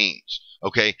Japanese.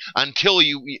 Okay, until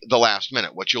the last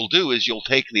minute. What you'll do is you'll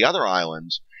take the other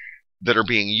islands that are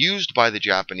being used by the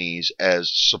Japanese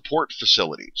as support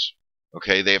facilities.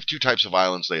 Okay, they have two types of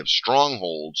islands. They have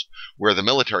strongholds where the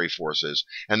military force is,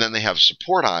 and then they have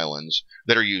support islands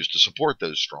that are used to support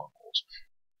those strongholds.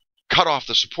 Cut off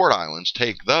the support islands,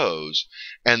 take those,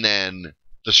 and then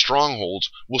the strongholds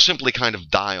will simply kind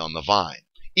of die on the vine.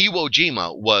 Iwo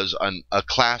Jima was a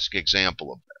classic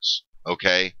example of this.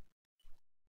 Okay,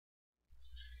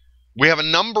 we have a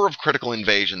number of critical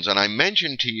invasions, and I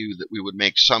mentioned to you that we would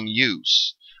make some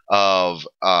use of,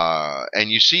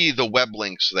 and you see the web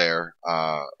links there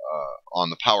on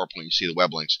the PowerPoint. You see the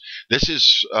web links. This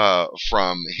is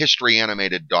from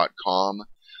historyanimated.com,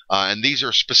 and these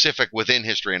are specific within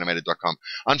historyanimated.com.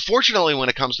 Unfortunately, when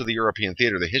it comes to the European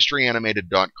theater, the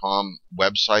historyanimated.com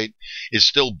website is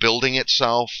still building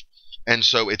itself, and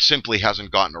so it simply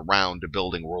hasn't gotten around to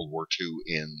building World War II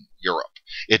in Europe.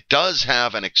 It does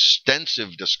have an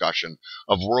extensive discussion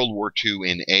of World War II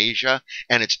in Asia,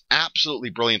 and it's absolutely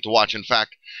brilliant to watch. In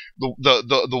fact,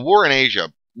 the war in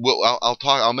Asia,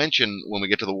 I'll mention when we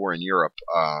get to the war in Europe.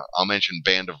 I'll mention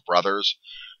Band of Brothers.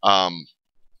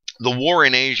 The war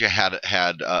in Asia had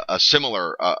a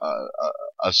similar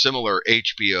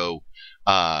HBO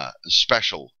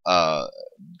special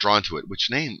drawn to it, which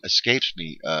name escapes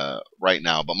me right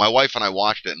now. But my wife and I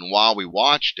watched it, and while we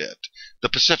watched it, The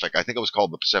Pacific, I think it was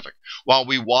called The Pacific. While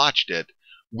we watched it,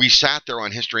 we sat there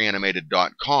on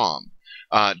historyanimated.com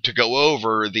to go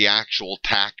over the actual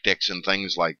tactics and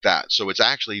things like that. So it's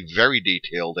actually very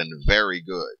detailed and very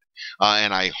good.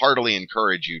 And I heartily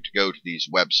encourage you to go to these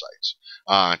websites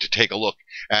to take a look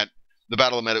at the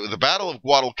Battle of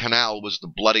Guadalcanal. Was the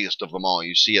bloodiest of them all.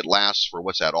 You see, it lasts for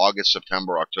what's that? August,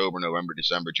 September, October, November,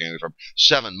 December, January, February,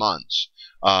 7 months.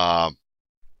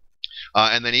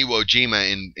 and then Iwo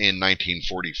Jima in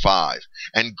 1945.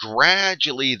 And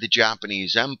gradually the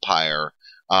Japanese Empire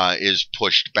is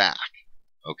pushed back.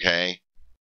 Okay?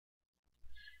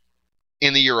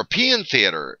 In the European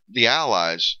theater, the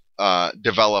Allies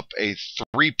develop a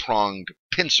three-pronged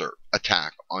pincer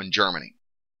attack on Germany.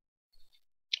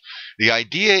 The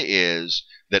idea is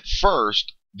that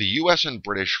first, the US and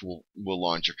British will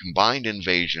launch a combined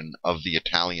invasion of the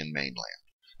Italian mainland.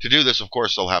 To do this, of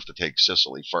course, they'll have to take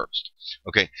Sicily first.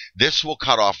 Okay, this will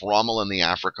cut off Rommel and the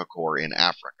Afrika Korps in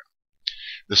Africa.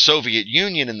 The Soviet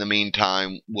Union, in the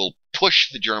meantime, will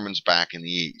push the Germans back in the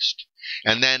east.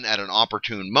 And then, at an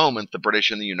opportune moment, the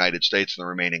British and the United States and the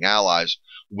remaining allies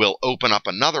will open up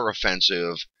another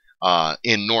offensive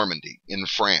in Normandy, in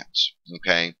France.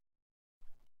 Okay?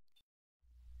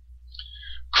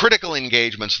 Critical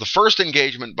engagements. The first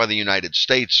engagement by the United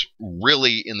States,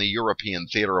 really in the European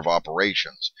theater of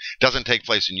operations, doesn't take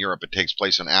place in Europe. It takes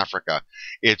place in Africa.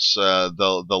 It's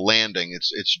the landing.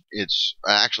 It's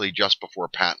actually just before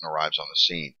Patton arrives on the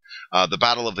scene. The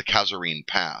Battle of the Kasserine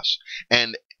Pass.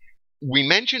 And we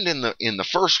mentioned in the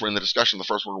first one, in the discussion of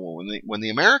the First World War, when the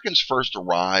Americans first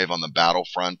arrive on the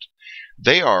battlefront,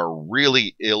 they are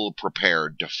really ill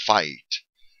prepared to fight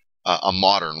a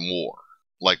modern war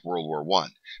like World War I.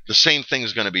 The same thing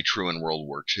is going to be true in World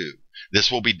War II.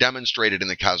 This will be demonstrated in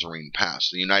the Kasserine Pass.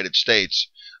 The United States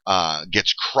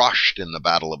gets crushed in the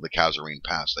Battle of the Kasserine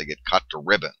Pass. They get cut to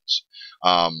ribbons,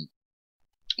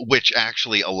 which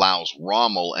actually allows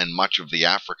Rommel and much of the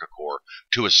Afrika Korps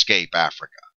to escape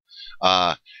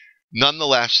Africa.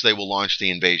 Nonetheless, they will launch the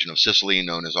invasion of Sicily,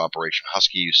 known as Operation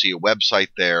Husky. You see a website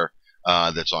there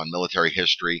that's on military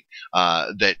history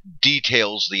that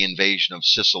details the invasion of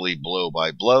Sicily blow by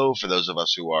blow for those of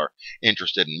us who are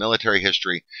interested in military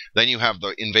history. Then you have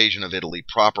the invasion of Italy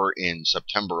proper in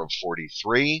September of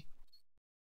 43.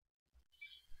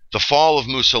 The fall of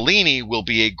Mussolini will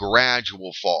be a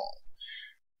gradual fall.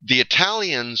 The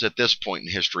Italians at this point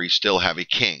in history still have a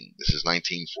king. This is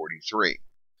 1943.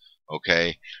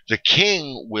 Okay, the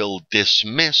king will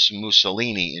dismiss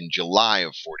Mussolini in July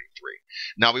of 43.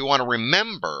 Now we want to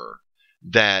remember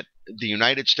that the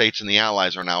United States and the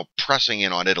Allies are now pressing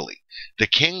in on Italy. The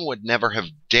king would never have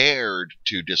dared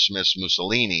to dismiss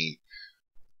Mussolini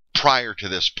prior to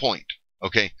this point.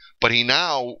 Okay, but he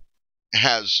now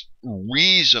has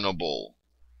reasonable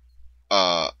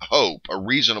hope, a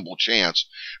reasonable chance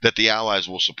that the Allies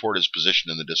will support his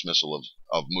position in the dismissal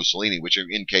of Mussolini, which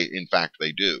in fact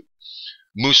they do.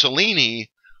 Mussolini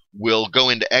will go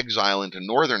into exile into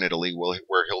northern Italy,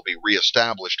 where he'll be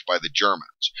reestablished by the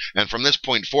Germans. And from this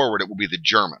point forward, it will be the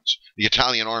Germans. The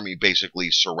Italian army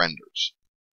basically surrenders.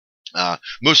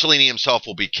 Mussolini himself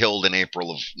will be killed in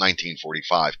April of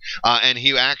 1945, and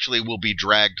he actually will be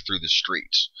dragged through the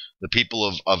streets. The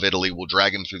people of Italy will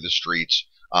drag him through the streets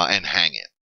and hang him.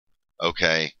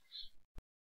 Okay.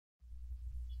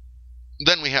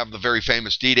 Then we have the very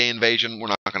famous D-Day invasion. We're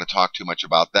not going to talk too much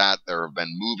about that. There have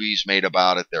been movies made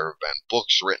about it. There have been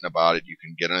books written about it. You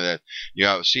can get into it.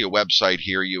 You see a website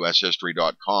here,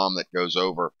 ushistory.com, that goes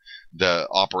over the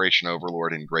Operation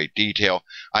Overlord in great detail.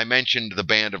 I mentioned the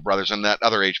Band of Brothers, and that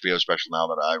other HBO special now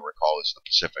that I recall is the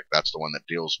Pacific. That's the one that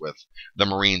deals with the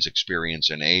Marines'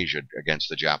 experience in Asia against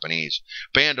the Japanese.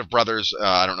 Band of Brothers,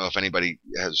 I don't know if anybody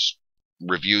has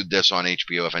reviewed this on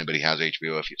HBO, if anybody has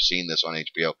HBO, if you've seen this on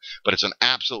HBO, but it's an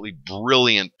absolutely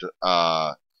brilliant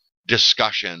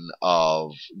discussion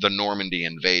of the Normandy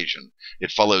invasion. It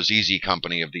follows Easy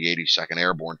Company of the 82nd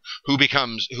Airborne, who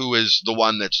is the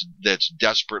one that's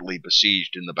desperately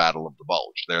besieged in the Battle of the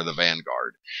Bulge. They're the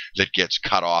vanguard that gets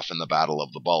cut off in the Battle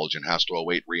of the Bulge and has to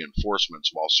await reinforcements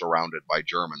while surrounded by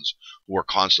Germans who are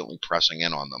constantly pressing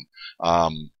in on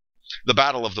them. The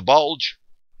Battle of the Bulge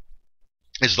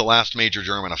is the last major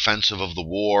German offensive of the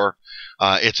war.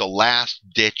 It's a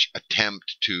last-ditch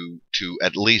attempt to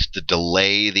at least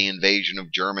delay the invasion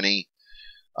of Germany.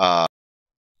 Now,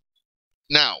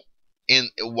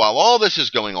 while all this is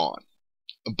going on,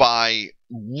 by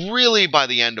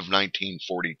the end of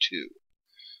 1942,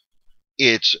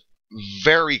 it's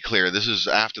very clear. This is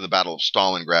after the Battle of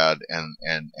Stalingrad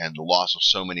and the loss of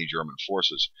so many German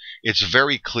forces. It's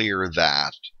very clear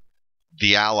that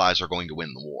the Allies are going to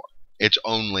win the war. It's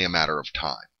only a matter of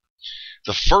time.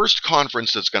 The first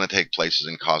conference that's going to take place is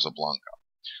in Casablanca.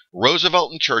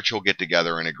 Roosevelt and Churchill get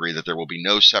together and agree that there will be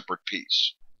no separate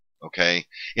peace. Okay?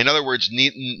 In other words,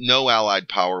 no Allied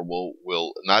power will,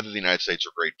 neither the United States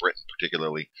or Great Britain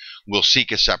particularly, will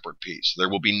seek a separate peace. There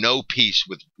will be no peace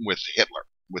with Hitler,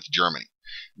 with Germany.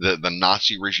 The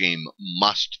Nazi regime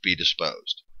must be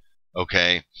disposed.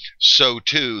 Okay? So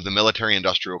too, the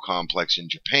military-industrial complex in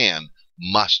Japan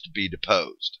must be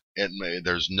deposed.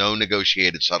 There's no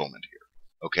negotiated settlement here.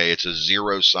 Okay, it's a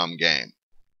zero-sum game.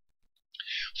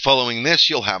 Following this,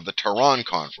 you'll have the Tehran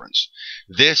Conference.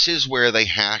 This is where they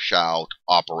hash out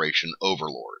Operation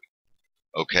Overlord.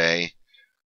 Okay?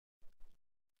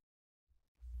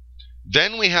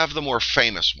 Then we have the more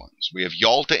famous ones. We have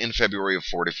Yalta in February of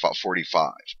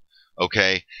 45.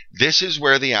 Okay? This is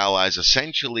where the Allies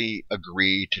essentially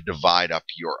agree to divide up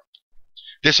Europe.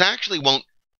 This actually won't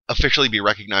officially be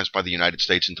recognized by the United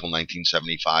States until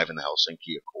 1975 in the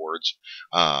Helsinki Accords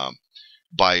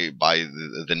by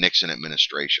the Nixon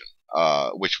administration,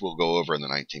 which we'll go over in the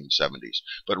 1970s.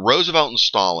 But Roosevelt and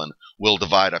Stalin will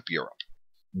divide up Europe.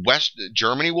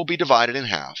 Germany will be divided in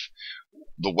half.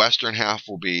 The western half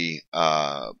will be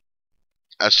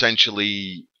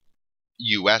essentially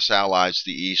U.S. allies.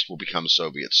 The east will become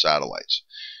Soviet satellites.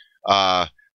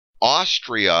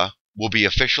 Austria will be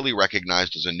officially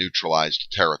recognized as a neutralized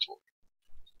territory.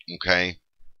 Okay?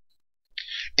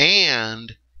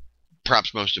 And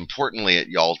perhaps most importantly at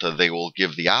Yalta, they will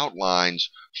give the outlines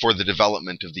for the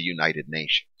development of the United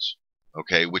Nations,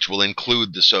 okay, which will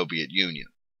include the Soviet Union.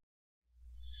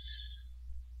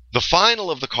 The final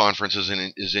of the conference is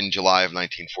in July of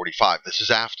 1945. This is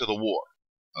after the war.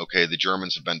 Okay, the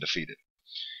Germans have been defeated.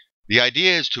 The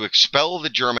idea is to expel the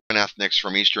German ethnics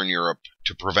from Eastern Europe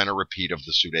to prevent a repeat of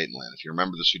the Sudetenland. If you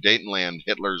remember the Sudetenland,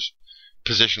 Hitler's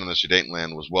position on the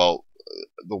Sudetenland was, well,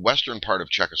 the western part of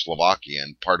Czechoslovakia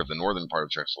and part of the northern part of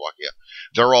Czechoslovakia,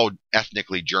 they're all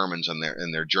ethnically Germans and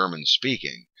they're German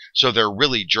speaking. So they're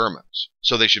really Germans.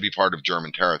 So they should be part of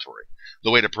German territory.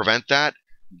 The way to prevent that,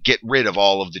 get rid of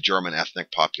all of the German ethnic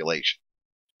population.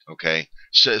 Okay?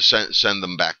 Send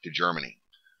them back to Germany.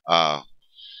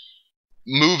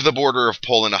 Move the border of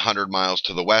Poland 100 miles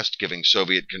to the west, giving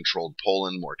Soviet-controlled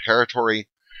Poland more territory.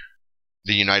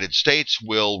 The United States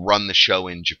will run the show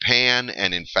in Japan,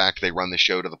 and in fact, they run the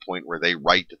show to the point where they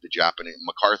write that the Japanese...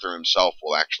 MacArthur himself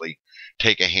will actually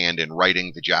take a hand in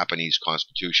writing the Japanese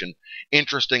constitution.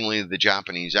 Interestingly, the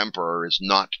Japanese emperor is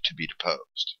not to be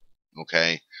deposed.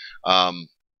 Okay?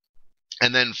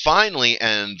 And then finally,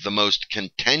 and the most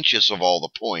contentious of all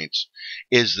the points,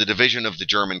 is the division of the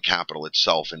German capital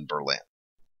itself in Berlin.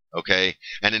 Okay?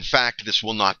 And in fact, this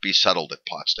will not be settled at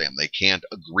Potsdam. They can't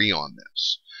agree on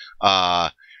this.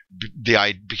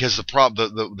 Because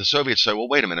the Soviets say, well,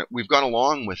 wait a minute, we've gone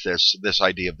along with this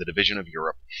idea of the division of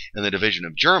Europe and the division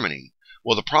of Germany.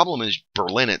 Well, the problem is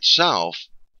Berlin itself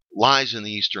lies in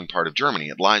the eastern part of Germany.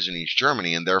 It lies in East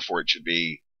Germany, and therefore it should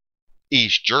be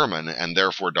East German and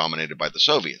therefore dominated by the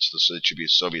Soviets. It should be a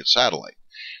Soviet satellite.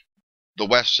 The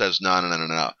West says,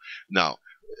 no.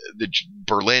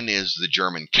 Berlin is the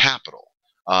German capital,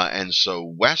 and so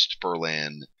West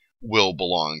Berlin will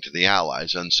belong to the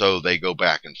Allies, and so they go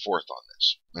back and forth on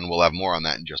this. And we'll have more on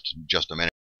that in just a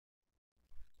minute.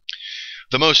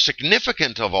 The most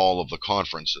significant of all of the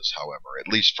conferences, however,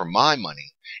 at least for my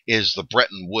money, is the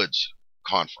Bretton Woods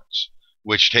Conference,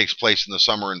 which takes place in the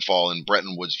summer and fall in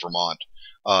Bretton Woods, Vermont,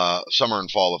 summer and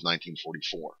fall of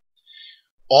 1944.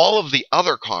 All of the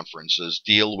other conferences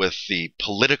deal with the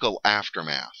political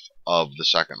aftermath of the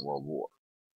Second World War.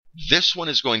 This one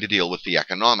is going to deal with the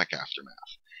economic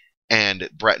aftermath. And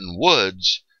at Bretton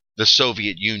Woods, the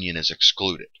Soviet Union is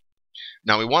excluded.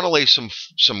 Now, we want to lay some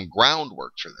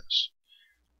groundwork for this,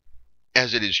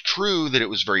 as it is true that it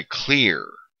was very clear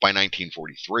by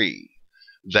 1943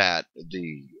 that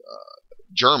the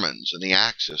Germans and the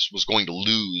Axis was going to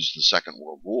lose the Second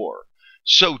World War.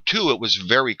 So, too, it was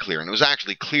very clear, and it was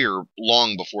actually clear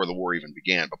long before the war even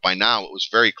began, but by now it was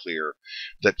very clear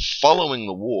that following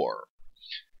the war,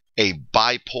 a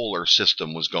bipolar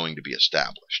system was going to be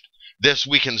established. This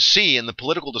we can see in the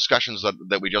political discussions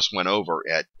that we just went over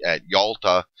at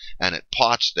Yalta and at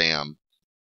Potsdam,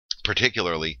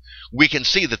 particularly. We can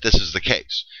see that this is the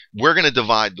case. We're going to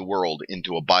divide the world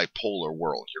into a bipolar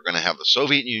world. You're going to have the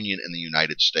Soviet Union and the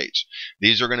United States.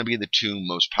 These are going to be the two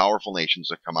most powerful nations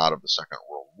that come out of the Second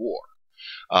World War.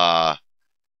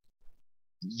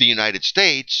 The United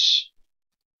States,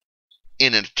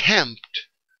 in an attempt...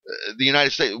 The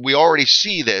United States, we already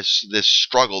see this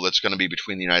struggle that's going to be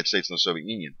between the United States and the Soviet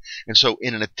Union. And so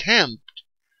in an attempt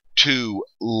to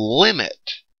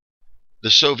limit the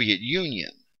Soviet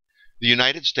Union, the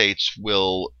United States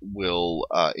will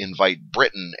invite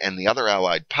Britain and the other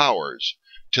Allied powers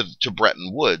to Bretton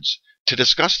Woods to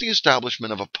discuss the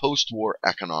establishment of a post-war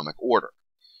economic order.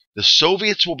 The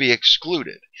Soviets will be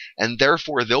excluded, and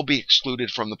therefore they'll be excluded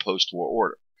from the post-war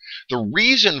order. The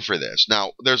reason for this,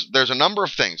 now, there's a number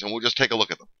of things, and we'll just take a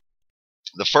look at them.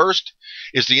 The first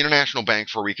is the International Bank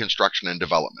for Reconstruction and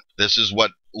Development. This is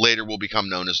what later will become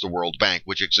known as the World Bank,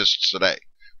 which exists today.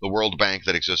 The World Bank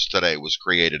that exists today was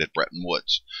created at Bretton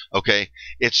Woods. Okay?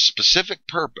 Its specific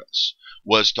purpose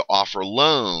was to offer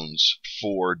loans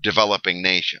for developing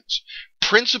nations.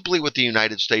 Principally, what the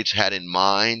United States had in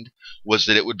mind was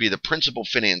that it would be the principal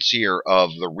financier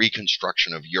of the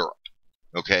reconstruction of Europe.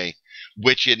 Okay?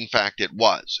 Which, in fact, it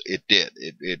was. It did.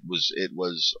 It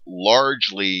was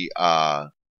largely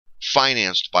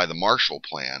financed by the Marshall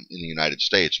Plan in the United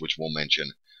States, which we'll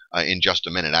mention in just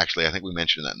a minute. Actually, I think we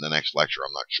mentioned that in the next lecture.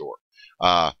 I'm not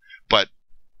sure. But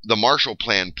the Marshall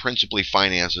Plan principally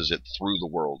finances it through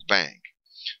the World Bank.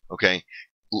 Okay.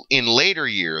 In later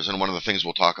years, and one of the things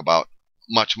we'll talk about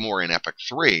much more in Epic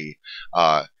 3,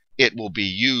 it will be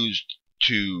used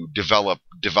to develop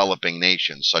developing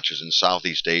nations, such as in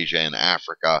Southeast Asia and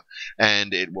Africa,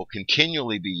 and it will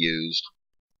continually be used,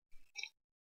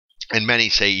 and many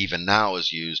say even now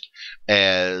is used,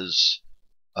 as,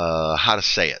 how to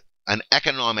say it, an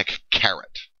economic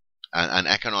carrot, an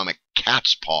economic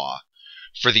cat's paw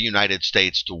for the United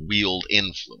States to wield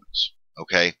influence.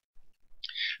 Okay?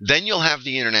 Then you'll have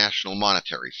the International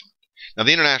Monetary Fund. Now,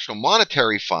 the International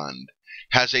Monetary Fund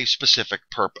has a specific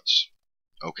purpose.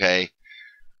 Okay?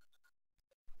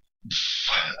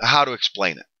 How to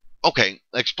explain it? Okay,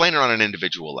 explain it on an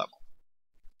individual level.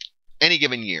 Any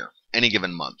given year, any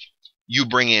given month, you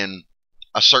bring in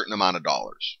a certain amount of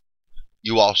dollars.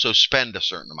 You also spend a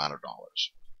certain amount of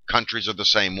dollars. Countries are the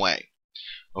same way.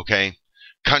 Okay?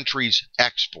 Countries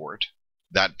export,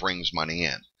 that brings money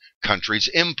in. Countries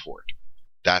import,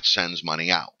 that sends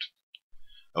money out.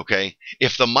 Okay?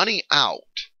 If the money out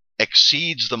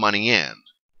exceeds the money in,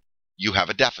 you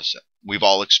have a deficit. We've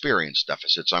all experienced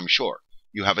deficits, I'm sure.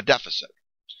 You have a deficit.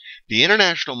 The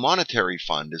International Monetary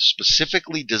Fund is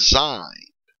specifically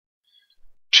designed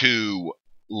to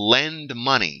lend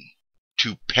money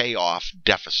to pay off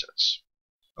deficits.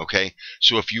 Okay?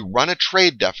 So if you run a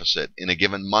trade deficit in a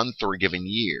given month or a given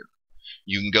year,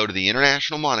 you can go to the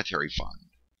International Monetary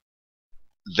Fund.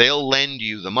 They'll lend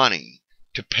you the money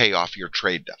to pay off your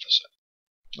trade deficit.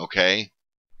 Okay?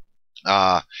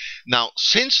 Now,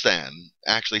 since then,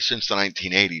 actually since the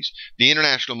 1980s, the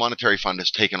International Monetary Fund has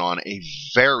taken on a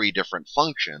very different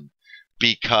function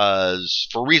because,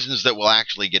 for reasons that we'll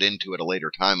actually get into at a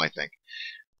later time, I think,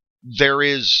 there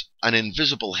is an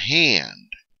invisible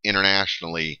hand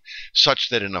internationally such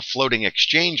that in a floating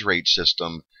exchange rate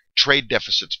system, trade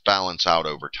deficits balance out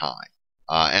over time.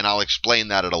 And I'll explain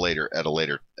that at a later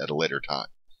time.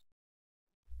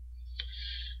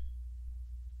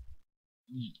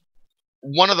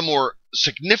 One of the more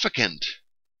significant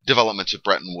developments at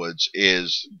Bretton Woods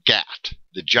is GATT,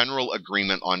 the General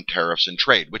Agreement on Tariffs and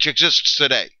Trade, which exists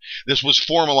today. This was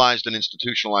formalized and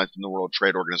institutionalized in the World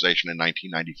Trade Organization in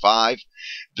 1995.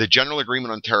 The General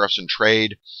Agreement on Tariffs and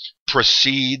Trade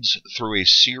proceeds through a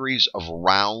series of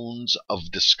rounds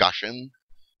of discussion.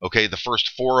 Okay, the first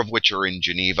 4 of which are in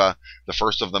Geneva, the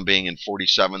first of them being in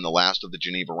 47, the last of the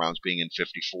Geneva rounds being in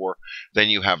 54.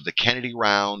 Then you have the Kennedy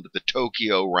round, the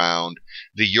Tokyo round,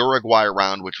 the Uruguay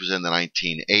round, which was in the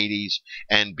 1980s,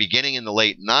 and beginning in the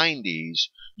late 90s,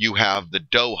 you have the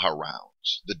Doha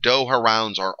rounds. The Doha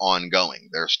rounds are ongoing.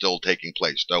 They're still taking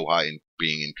place, Doha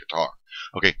being in Qatar.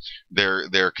 Okay,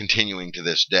 they're continuing to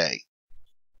this day.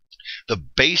 The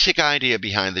basic idea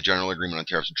behind the General Agreement on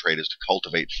Tariffs and Trade is to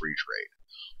cultivate free trade.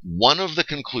 One of the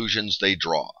conclusions they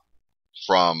draw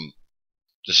from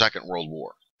the Second World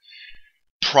War,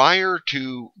 prior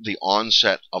to the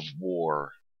onset of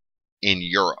war in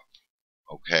Europe,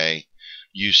 okay,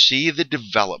 you see the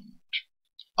development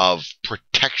of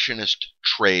protectionist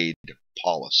trade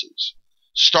policies,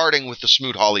 starting with the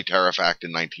Smoot-Hawley Tariff Act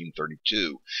in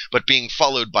 1932, but being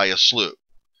followed by a slew.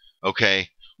 Okay,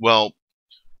 well,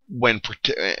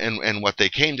 what they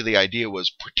came to the idea was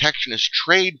protectionist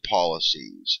trade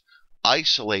policies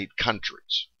isolate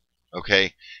countries.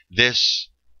 Okay, this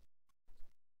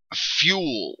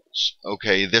fuels,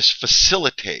 okay, this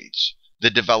facilitates the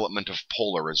development of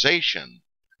polarization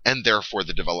and therefore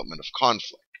the development of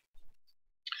conflict.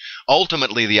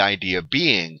 Ultimately, the idea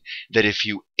being that if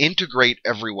you integrate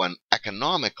everyone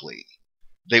economically,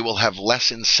 they will have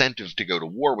less incentive to go to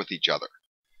war with each other.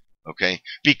 Okay,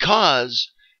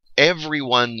 because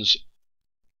everyone's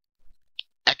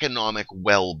economic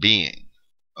well-being,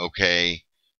 okay,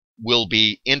 will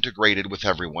be integrated with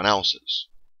everyone else's.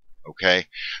 Okay,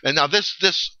 and now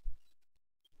this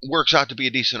works out to be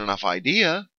a decent enough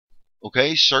idea.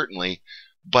 Okay, certainly,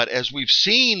 but as we've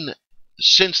seen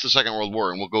since the Second World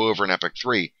War, and we'll go over in Epic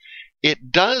 3,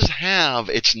 it does have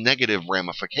its negative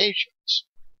ramifications.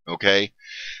 Okay,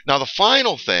 now the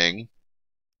final thing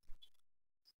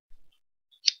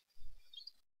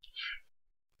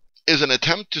is an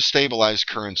attempt to stabilize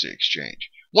currency exchange.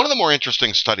 One of the more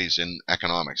interesting studies in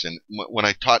economics, and when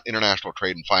I taught international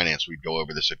trade and finance, we'd go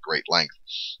over this at great length.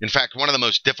 In fact, one of the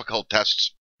most difficult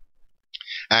tests,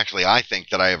 actually, I think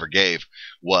that I ever gave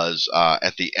was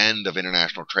at the end of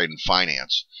international trade and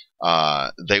finance.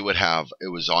 They would have,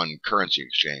 it was on currency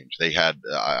exchange. They had,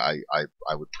 I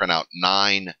would print out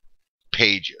 9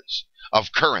 pages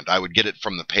of current. I would get it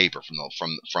from the paper,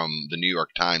 from the New York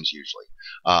Times usually,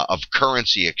 of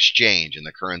currency exchange in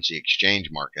the currency exchange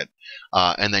market,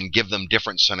 and then give them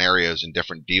different scenarios and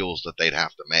different deals that they'd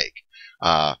have to make.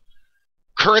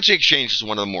 Currency exchange is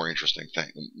one of the more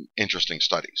interesting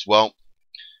studies. Well,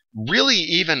 really,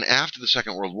 even after the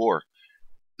Second World War,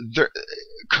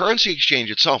 currency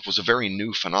exchange itself was a very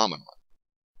new phenomenon.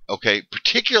 Okay,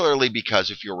 particularly because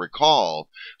if you'll recall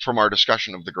from our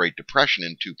discussion of the Great Depression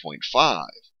in 2.5,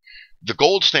 the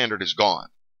gold standard is gone.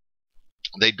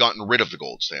 They'd gotten rid of the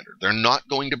gold standard. They're not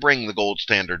going to bring the gold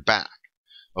standard back.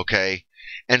 Okay,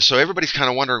 and so everybody's kind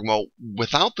of wondering, well,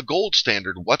 without the gold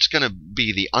standard, what's going to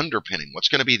be the underpinning? What's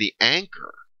going to be the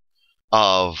anchor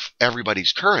of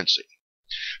everybody's currency?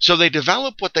 So they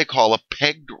develop what they call a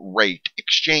pegged rate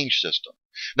exchange system.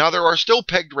 Now, there are still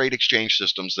pegged rate exchange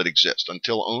systems that exist.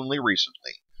 Until only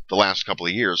recently, the last couple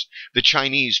of years, the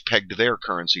Chinese pegged their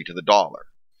currency to the dollar.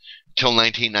 Till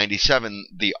 1997,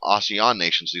 the ASEAN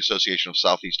nations, the Association of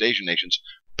Southeast Asian Nations,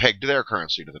 pegged their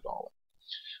currency to the dollar.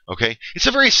 Okay? It's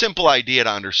a very simple idea to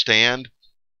understand.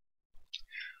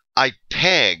 I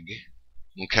peg,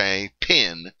 okay,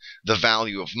 pin the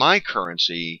value of my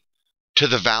currency to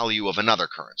the value of another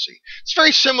currency. It's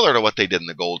very similar to what they did in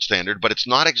the gold standard, but it's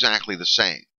not exactly the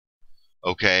same.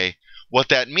 Okay? What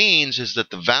that means is that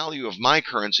the value of my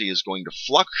currency is going to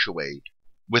fluctuate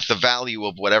with the value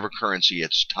of whatever currency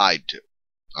it's tied to.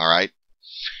 All right?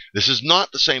 This is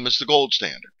not the same as the gold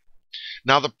standard.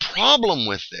 Now, the problem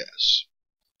with this,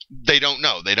 they don't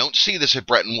know. They don't see this at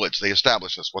Bretton Woods. They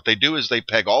establish this. What they do is they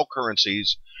peg all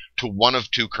currencies to one of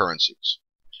 2 currencies.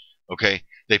 Okay?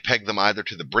 They peg them either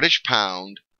to the British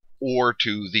pound or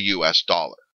to the US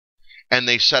dollar. And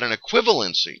they set an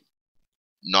equivalency,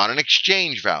 not an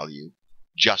exchange value,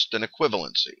 just an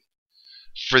equivalency,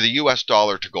 for the US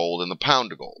dollar to gold and the pound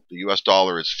to gold. The US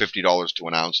dollar is $50 to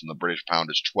an ounce and the British pound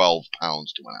is 12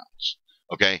 pounds to an ounce.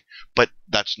 Okay? But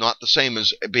that's not the same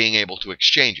as being able to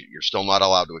exchange it. You're still not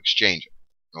allowed to exchange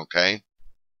it. Okay?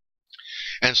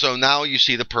 And so now you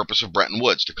see the purpose of Bretton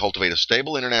Woods, to cultivate a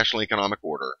stable international economic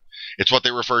order. It's what they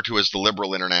refer to as the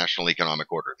Liberal International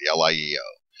Economic Order, the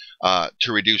LIEO,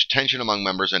 to reduce tension among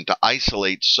members and to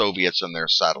isolate Soviets and their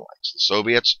satellites. The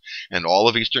Soviets and all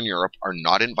of Eastern Europe are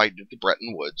not invited to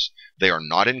Bretton Woods. They are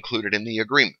not included in the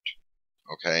agreement.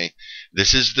 Okay?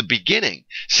 This is the beginning.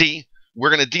 See,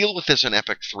 we're going to deal with this in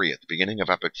Epoch 3, at the beginning of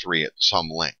Epoch 3 at some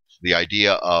length. The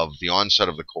idea of the onset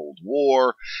of the Cold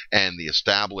War and the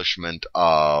establishment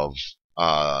of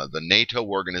the NATO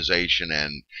organization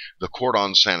and the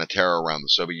cordon sanitaire around the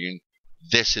Soviet Union.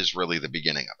 This is really the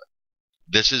beginning of it.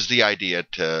 This is the idea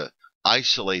to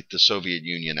isolate the Soviet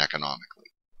Union economically.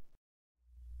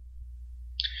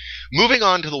 Moving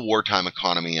on to the wartime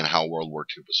economy and how World War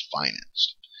II was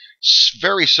financed. It's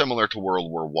very similar to World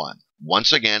War I.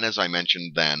 Once again, as I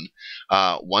mentioned then,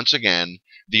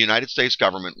 the United States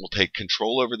government will take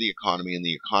control over the economy, and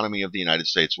the economy of the United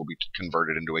States will be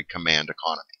converted into a command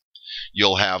economy.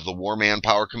 You'll have the War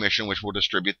Manpower Commission, which will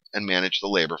distribute and manage the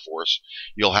labor force.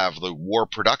 You'll have the War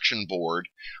Production Board,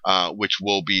 which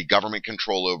will be government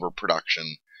control over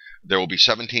production. There will be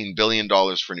 $17 billion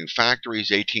for new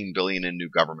factories, $18 billion in new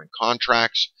government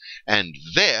contracts, and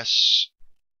this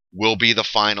will be the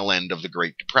final end of the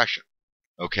Great Depression.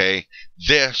 Okay?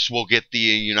 This will get the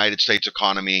United States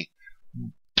economy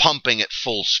pumping at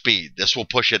full speed. This will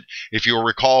push it, if you'll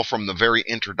recall from the very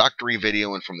introductory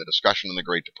video and from the discussion on the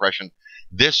Great Depression,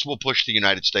 this will push the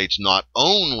United States not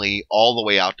only all the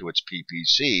way out to its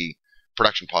PPC,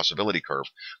 production possibility curve,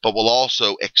 but will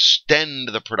also extend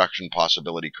the production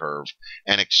possibility curve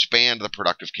and expand the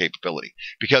productive capability.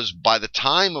 Because by the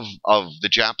time of the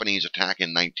Japanese attack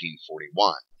in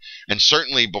 1941, and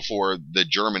certainly before the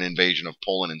German invasion of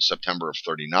Poland in September of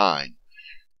 1939,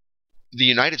 the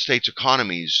United States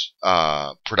economy's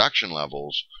production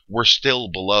levels were still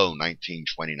below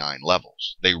 1929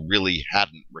 levels. They really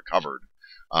hadn't recovered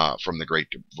during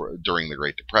the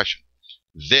Great Depression.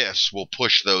 This will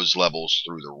push those levels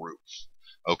through the roof.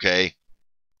 Okay?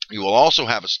 You will also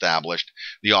have established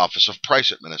the Office of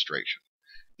Price Administration.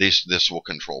 This will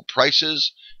control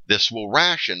prices. This will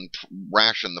ration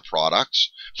the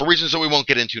products for reasons that we won't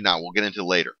get into now. We'll get into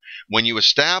later. When you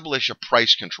establish a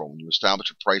price control, when you establish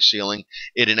a price ceiling,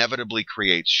 it inevitably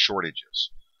creates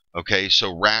shortages. Okay,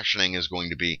 so rationing is going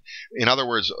to be, in other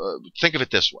words, think of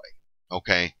it this way.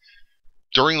 Okay,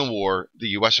 during the war, the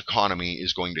U.S. economy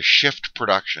is going to shift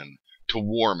production to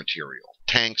war material,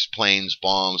 tanks, planes,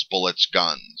 bombs, bullets,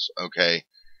 guns. Okay,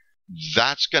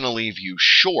 that's going to leave you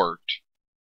short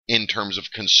in terms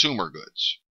of consumer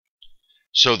goods.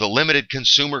 So the limited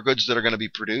consumer goods that are going to be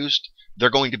produced, they're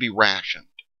going to be rationed.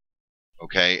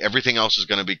 Okay, everything else is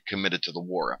going to be committed to the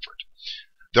war effort.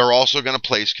 They're also going to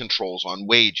place controls on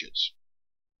wages.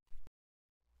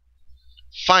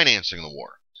 Financing the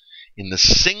war. In the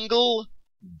single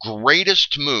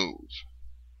greatest move,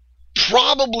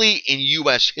 probably in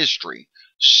U.S. history,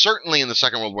 certainly in the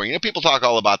Second World War. You know, people talk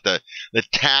all about the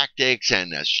tactics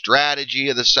and the strategy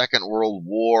of the Second World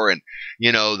War and,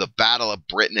 you know, the Battle of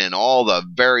Britain and all the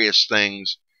various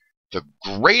things. The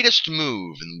greatest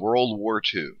move in World War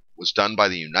II was done by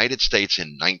the United States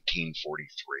in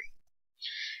 1943.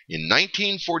 In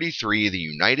 1943, the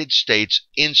United States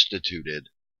instituted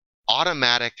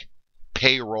automatic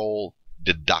payroll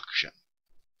deduction.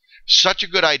 Such a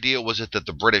good idea was it that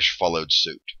the British followed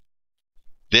suit.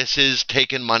 This is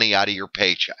taking money out of your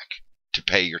paycheck to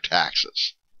pay your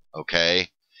taxes. Okay?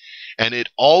 And it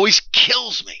always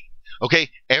kills me. Okay?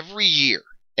 Every year.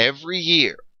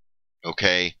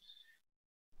 Okay?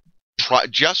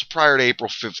 Just prior to April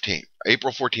 15th,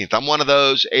 April 14th, I'm one of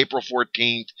those, April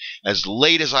 14th, as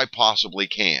late as I possibly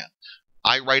can,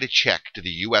 I write a check to the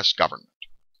U.S. government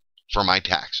for my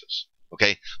taxes.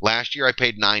 Okay? Last year I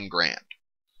paid $9,000.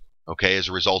 Okay, as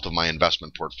a result of my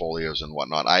investment portfolios and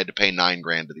whatnot, I had to pay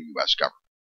 $9,000 to the U.S. government.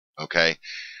 Okay,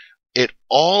 it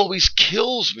always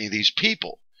kills me, these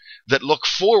people that look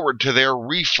forward to their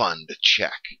refund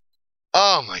check.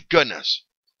 Oh my goodness,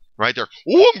 right there.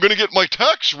 Oh, I'm going to get my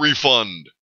tax refund.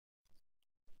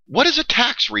 What is a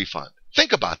tax refund?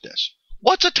 Think about this.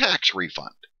 What's a tax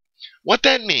refund? What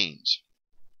that means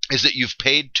is that you've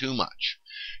paid too much.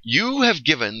 You have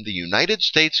given the United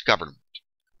States government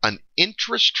an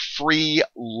interest-free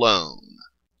loan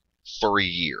for a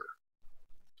year,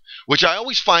 which I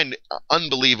always find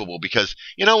unbelievable because,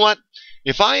 you know what?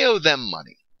 If I owe them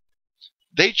money,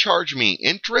 they charge me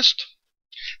interest,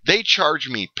 they charge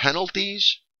me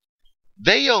penalties,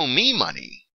 they owe me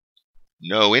money.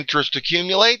 No interest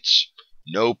accumulates,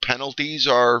 no penalties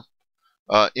are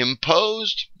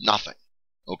imposed, nothing.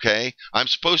 Okay? I'm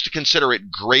supposed to consider it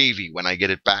gravy when I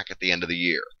get it back at the end of the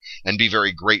year and be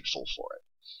very grateful for it.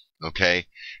 Okay,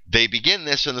 they begin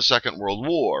this in the Second World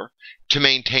War to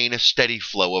maintain a steady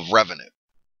flow of revenue.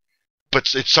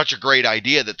 But it's such a great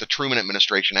idea that the Truman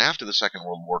administration after the Second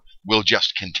World War will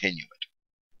just continue it.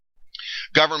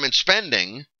 Government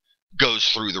spending goes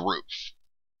through the roof.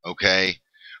 Okay,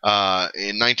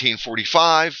 in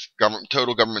 1945,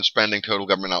 total government spending, total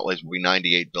government outlays will be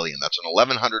 $98 billion. That's an 1,100%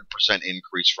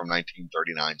 increase from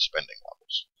 1939 spending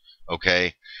levels.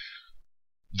 Okay,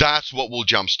 that's what will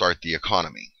jumpstart the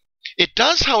economy. It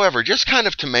does, however, just kind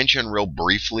of to mention real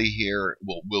briefly here,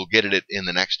 we'll get at it in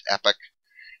the next epic.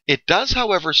 It does,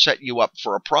 however, set you up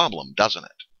for a problem, doesn't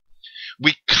it?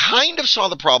 We kind of saw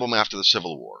the problem after the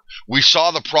Civil War. We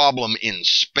saw the problem in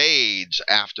spades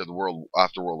after World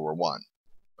War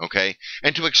I. Okay?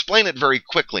 And to explain it very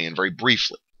quickly and very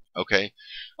briefly. Okay?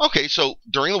 Okay, so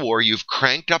during the war, you've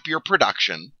cranked up your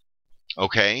production.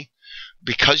 Okay?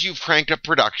 Because you've cranked up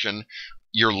production,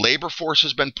 your labor force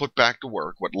has been put back to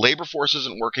work. What labor force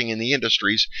isn't working in the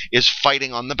industries is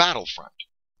fighting on the battlefront.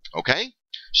 Okay?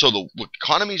 So the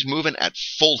economy's moving at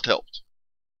full tilt.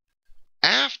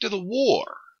 After the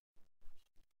war,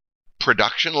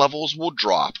 production levels will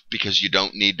drop because you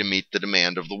don't need to meet the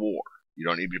demand of the war. You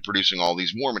don't need to be producing all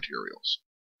these war materials.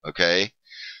 Okay?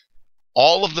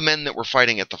 All of the men that were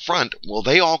fighting at the front, well,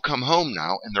 they all come home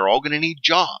now, and they're all going to need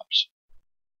jobs.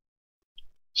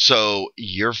 So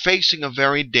you're facing a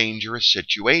very dangerous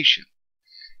situation.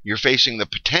 You're facing the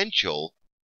potential.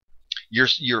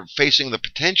 You're facing the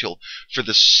potential for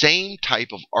the same type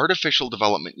of artificial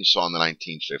development you saw in the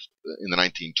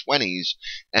 1920s,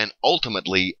 and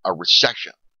ultimately a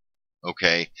recession.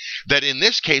 Okay, that in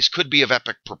this case could be of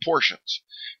epic proportions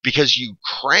because you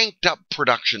cranked up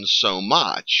production so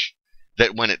much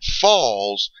that when it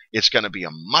falls, it's going to be a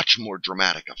much more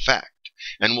dramatic effect.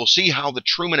 And we'll see how the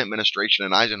Truman administration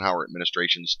and Eisenhower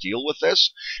administrations deal with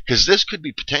this, because this could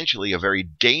be potentially a very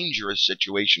dangerous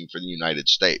situation for the United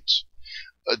States.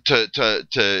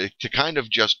 To kind of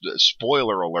just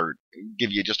spoiler alert,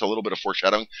 give you just a little bit of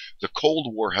foreshadowing, the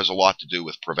Cold War has a lot to do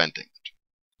with preventing it.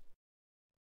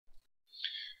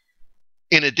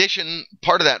 In addition,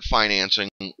 part of that financing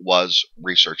was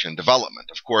research and development.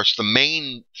 Of course, the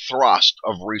main thrust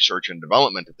of research and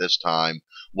development at this time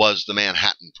was the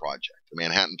Manhattan Project. The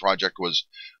Manhattan Project was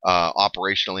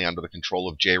operationally under the control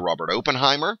of J. Robert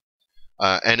Oppenheimer,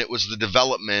 and it was the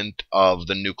development of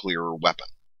the nuclear weapon.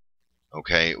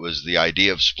 Okay, it was the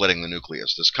idea of splitting the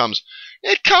nucleus.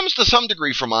 It comes to some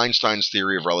degree from Einstein's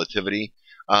theory of relativity,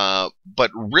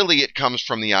 but really it comes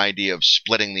from the idea of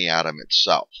splitting the atom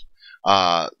itself.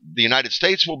 The United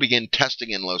States will begin testing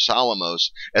in Los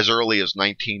Alamos as early as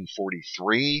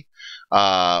 1943.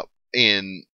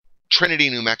 In Trinity,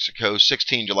 New Mexico,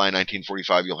 16 July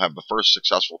 1945, you'll have the first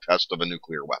successful test of a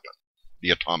nuclear weapon,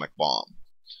 the atomic bomb.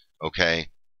 Okay?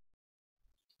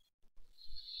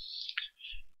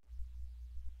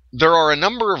 There are a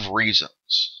number of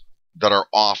reasons that are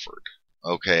offered,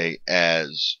 okay,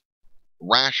 as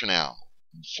rationale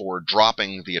for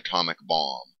dropping the atomic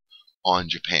bomb on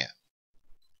Japan.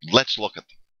 Let's look at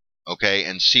them, okay,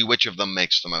 and see which of them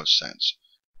makes the most sense.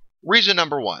 Reason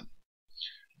number one,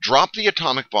 drop the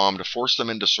atomic bomb to force them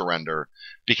into surrender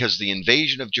because the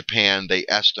invasion of Japan, they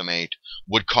estimate,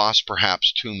 would cost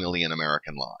perhaps 2 million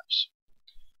American lives.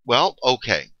 Well,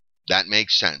 okay, that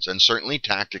makes sense, and certainly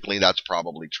tactically that's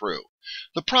probably true.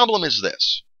 The problem is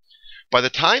this. By the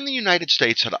time the United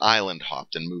States had island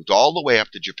hopped and moved all the way up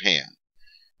to Japan,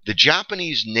 the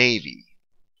Japanese Navy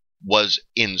was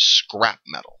in scrap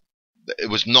metal. It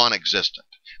was non-existent.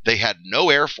 They had no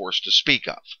air force to speak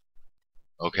of.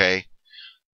 Okay?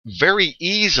 Very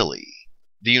easily,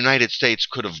 the United States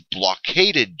could have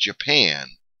blockaded Japan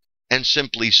and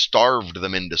simply starved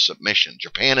them into submission.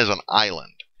 Japan is an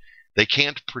island. They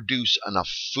can't produce enough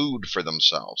food for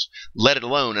themselves, let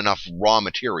alone enough raw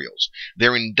materials.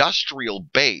 Their industrial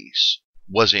base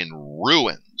was in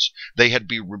ruins. They had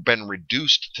been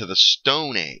reduced to the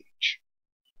Stone Age.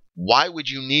 Why would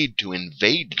you need to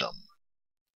invade them?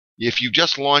 If you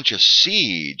just launch a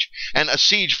siege, and a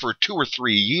siege for 2 or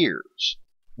 3 years,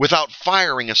 without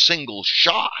firing a single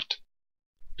shot,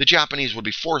 the Japanese would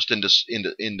be forced into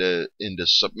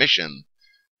submission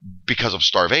because of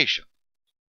starvation.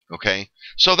 Okay?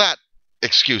 So that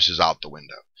excuse is out the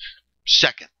window.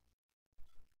 Second,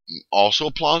 also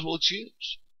a plausible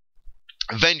excuse.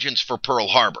 Vengeance for Pearl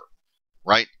Harbor,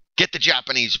 right? Get the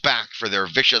Japanese back for their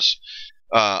vicious,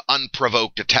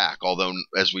 unprovoked attack, although,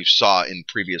 as we saw in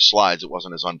previous slides, it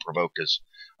wasn't as unprovoked as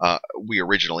we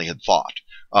originally had thought.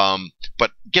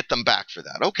 But get them back for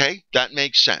that. Okay, that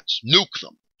makes sense. Nuke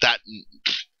them.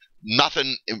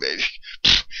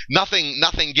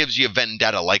 Nothing gives you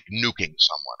vendetta like nuking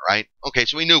someone, right? Okay,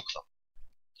 so we nuke them.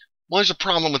 Well, there's a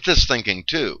problem with this thinking,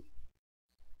 too.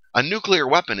 A nuclear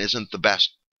weapon isn't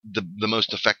the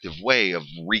most effective way of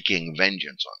wreaking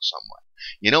vengeance on someone.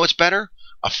 You know what's better?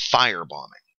 A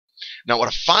firebombing. Now, what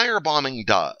a firebombing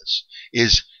does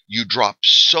is you drop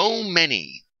so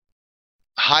many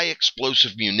high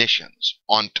explosive munitions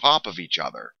on top of each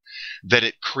other that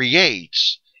it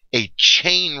creates a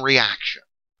chain reaction,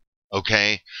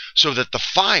 okay, so that the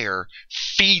fire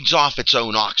feeds off its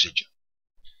own oxygen.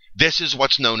 This is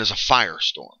what's known as a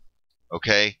firestorm,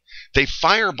 okay? They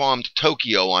firebombed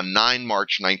Tokyo on 9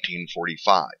 March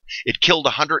 1945. It killed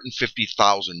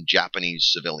 150,000 Japanese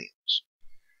civilians.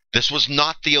 This was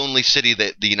not the only city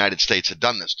that the United States had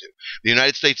done this to. The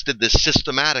United States did this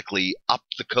systematically up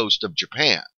the coast of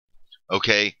Japan.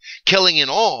 Okay, killing in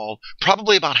all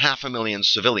probably about 500,000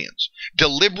 civilians,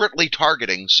 deliberately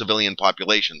targeting civilian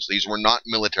populations. These were not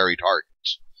military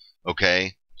targets,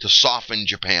 okay, to soften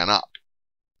Japan up.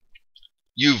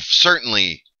 You've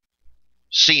certainly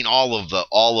seen all of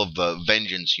the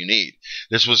vengeance you need.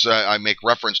 This was I make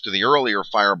reference to the earlier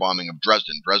firebombing of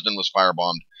Dresden. Dresden was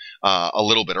firebombed a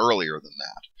little bit earlier than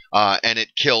that. And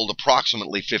it killed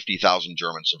approximately 50,000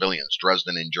 German civilians.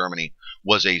 Dresden in Germany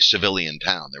was a civilian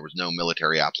town. There was no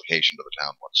military application to the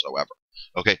town whatsoever.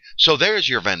 Okay, so there's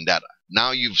your vendetta. Now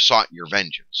you've sought your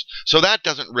vengeance. So that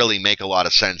doesn't really make a lot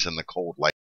of sense in the cold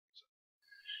light.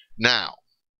 Now,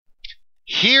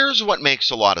 here's what makes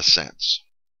a lot of sense.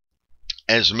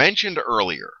 As mentioned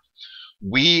earlier,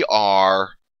 we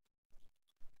are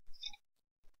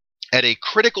at a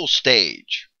critical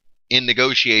stage in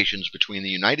negotiations between the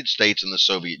United States and the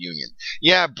Soviet Union.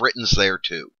 Yeah, Britain's there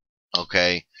too,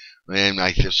 okay? And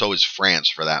so is France,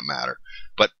 for that matter.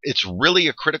 But it's really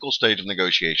a critical stage of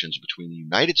negotiations between the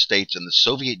United States and the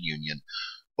Soviet Union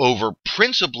over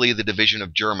principally the division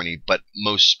of Germany, but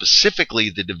most specifically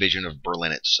the division of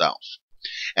Berlin itself.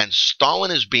 And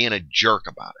Stalin is being a jerk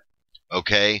about it,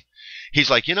 okay? He's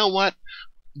like, you know what?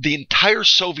 The entire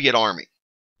Soviet army,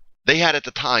 they had at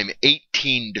the time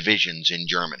 18 divisions in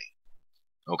Germany.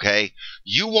 Okay?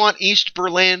 You want East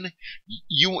Berlin,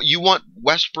 you want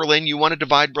West Berlin, you want to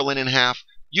divide Berlin in half,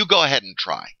 you go ahead and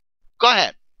try. Go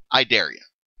ahead. I dare you.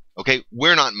 Okay?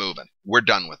 We're not moving. We're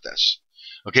done with this.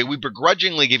 Okay, we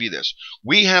begrudgingly give you this.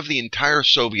 We have the entire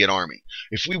Soviet army.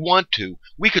 If we want to,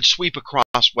 we could sweep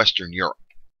across Western Europe.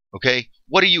 Okay?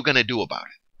 What are you going to do about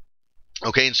it?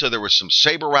 Okay, and so there was some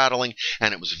saber rattling,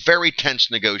 and it was very tense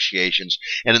negotiations.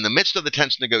 And in the midst of the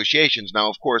tense negotiations, now,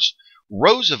 of course,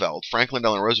 Roosevelt, Franklin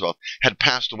Delano Roosevelt, had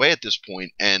passed away at this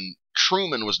point, and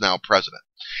Truman was now president.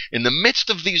 In the midst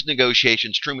of these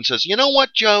negotiations, Truman says, you know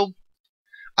what, Joe?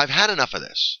 I've had enough of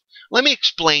this. Let me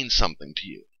explain something to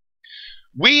you.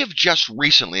 We have just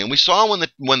recently, and we saw when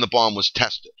the bomb was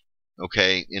tested,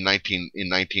 okay, in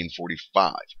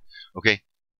 1945, okay,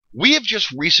 we have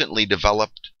just recently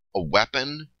developed a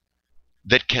weapon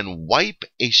that can wipe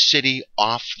a city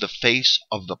off the face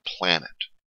of the planet.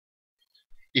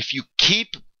 If you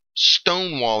keep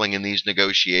stonewalling in these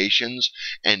negotiations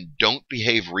and don't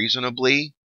behave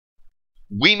reasonably,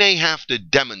 we may have to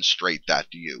demonstrate that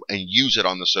to you and use it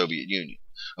on the Soviet Union.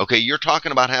 Okay, you're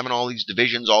talking about having all these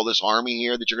divisions, all this army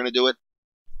here that you're going to do it?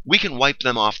 We can wipe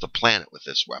them off the planet with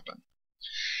this weapon.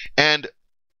 And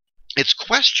it's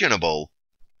questionable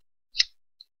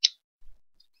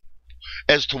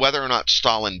as to whether or not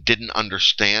Stalin didn't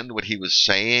understand what he was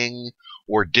saying,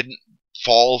 or didn't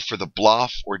fall for the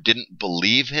bluff, or didn't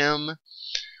believe him.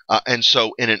 And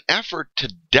so in an effort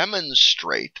to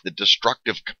demonstrate the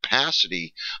destructive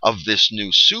capacity of this new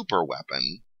super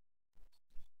weapon,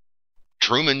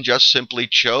 Truman just simply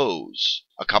chose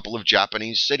a couple of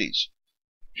Japanese cities,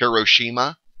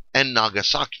 Hiroshima and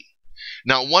Nagasaki.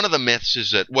 Now, one of the myths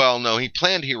is that, well, no, he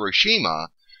planned Hiroshima,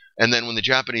 and then when the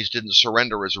Japanese didn't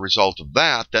surrender as a result of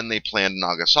that, then they planned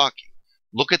Nagasaki.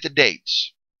 Look at the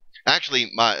dates.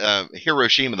 Actually,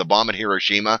 Hiroshima, the bomb at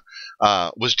Hiroshima,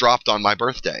 was dropped on my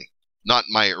birthday. Not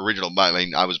my original, I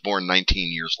mean, I was born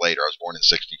 19 years later. I was born in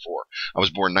 1964. I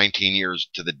was born 19 years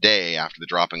to the day after the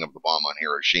dropping of the bomb on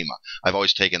Hiroshima. I've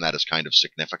always taken that as kind of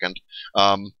significant.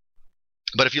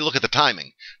 But if you look at the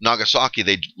timing, Nagasaki,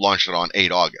 they launched it on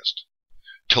 8 August.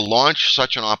 To launch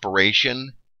such an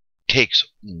operation takes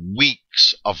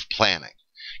weeks of planning.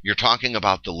 You're talking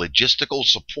about the logistical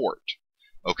support.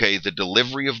 Okay, the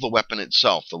delivery of the weapon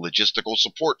itself, the logistical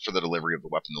support for the delivery of the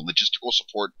weapon, the logistical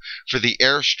support for the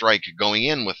airstrike going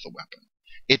in with the weapon.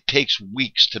 It takes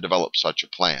weeks to develop such a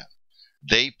plan.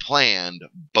 They planned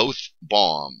both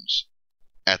bombs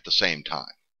at the same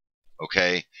time,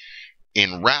 okay,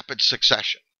 in rapid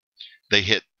succession. They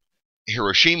hit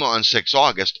Hiroshima on 6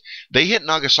 August. They hit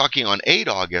Nagasaki on 8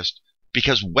 August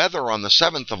because weather on the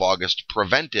 7th of August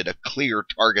prevented a clear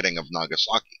targeting of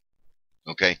Nagasaki.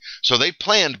 Okay, so they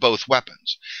planned both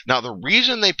weapons. Now, the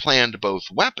reason they planned both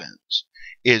weapons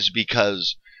is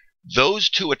because those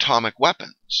two atomic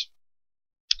weapons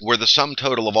were the sum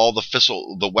total of all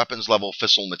the weapons level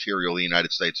fissile material the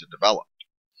United States had developed.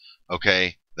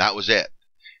 Okay, that was it.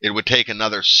 It would take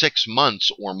another 6 months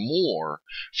or more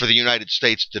for the United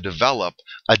States to develop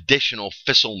additional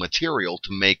fissile material to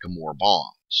make more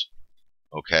bombs.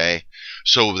 Okay,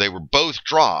 so they were both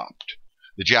dropped.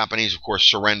 The Japanese, of course,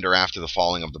 surrender after the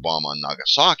falling of the bomb on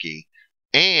Nagasaki,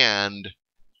 and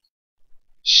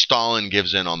Stalin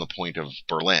gives in on the point of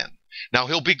Berlin. Now,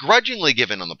 he'll begrudgingly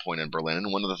give in on the point in Berlin,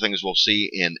 and one of the things we'll see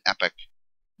in Epic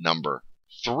number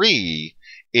 3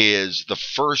 is the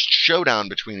first showdown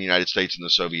between the United States and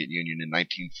the Soviet Union in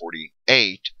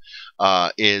 1948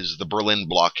 is the Berlin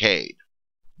blockade.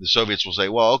 The Soviets will say,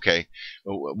 well, okay,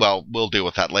 well, we'll deal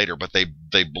with that later, but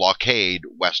they blockade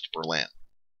West Berlin.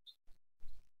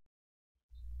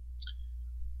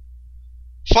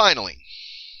 Finally,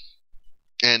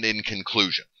 and in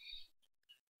conclusion,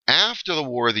 after the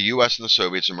war, the U.S. and the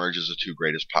Soviets emerge as the two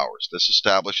greatest powers. This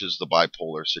establishes the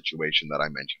bipolar situation that I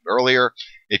mentioned earlier.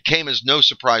 It came as no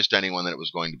surprise to anyone that it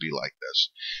was going to be like this.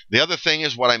 The other thing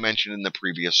is what I mentioned in the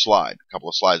previous slide, a couple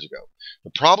of slides ago.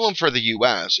 The problem for the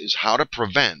U.S. is how to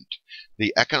prevent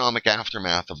the economic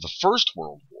aftermath of the First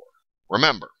World War.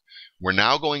 Remember, we're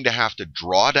now going to have to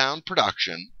draw down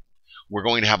production. We're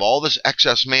going to have all this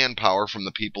excess manpower from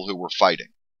the people who were fighting.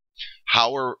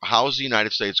 How is the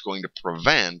United States going to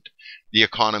prevent the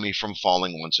economy from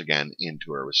falling once again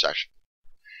into a recession?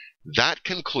 That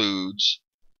concludes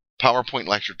PowerPoint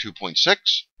Lecture 2.6.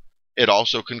 It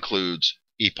also concludes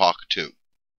Epoch 2.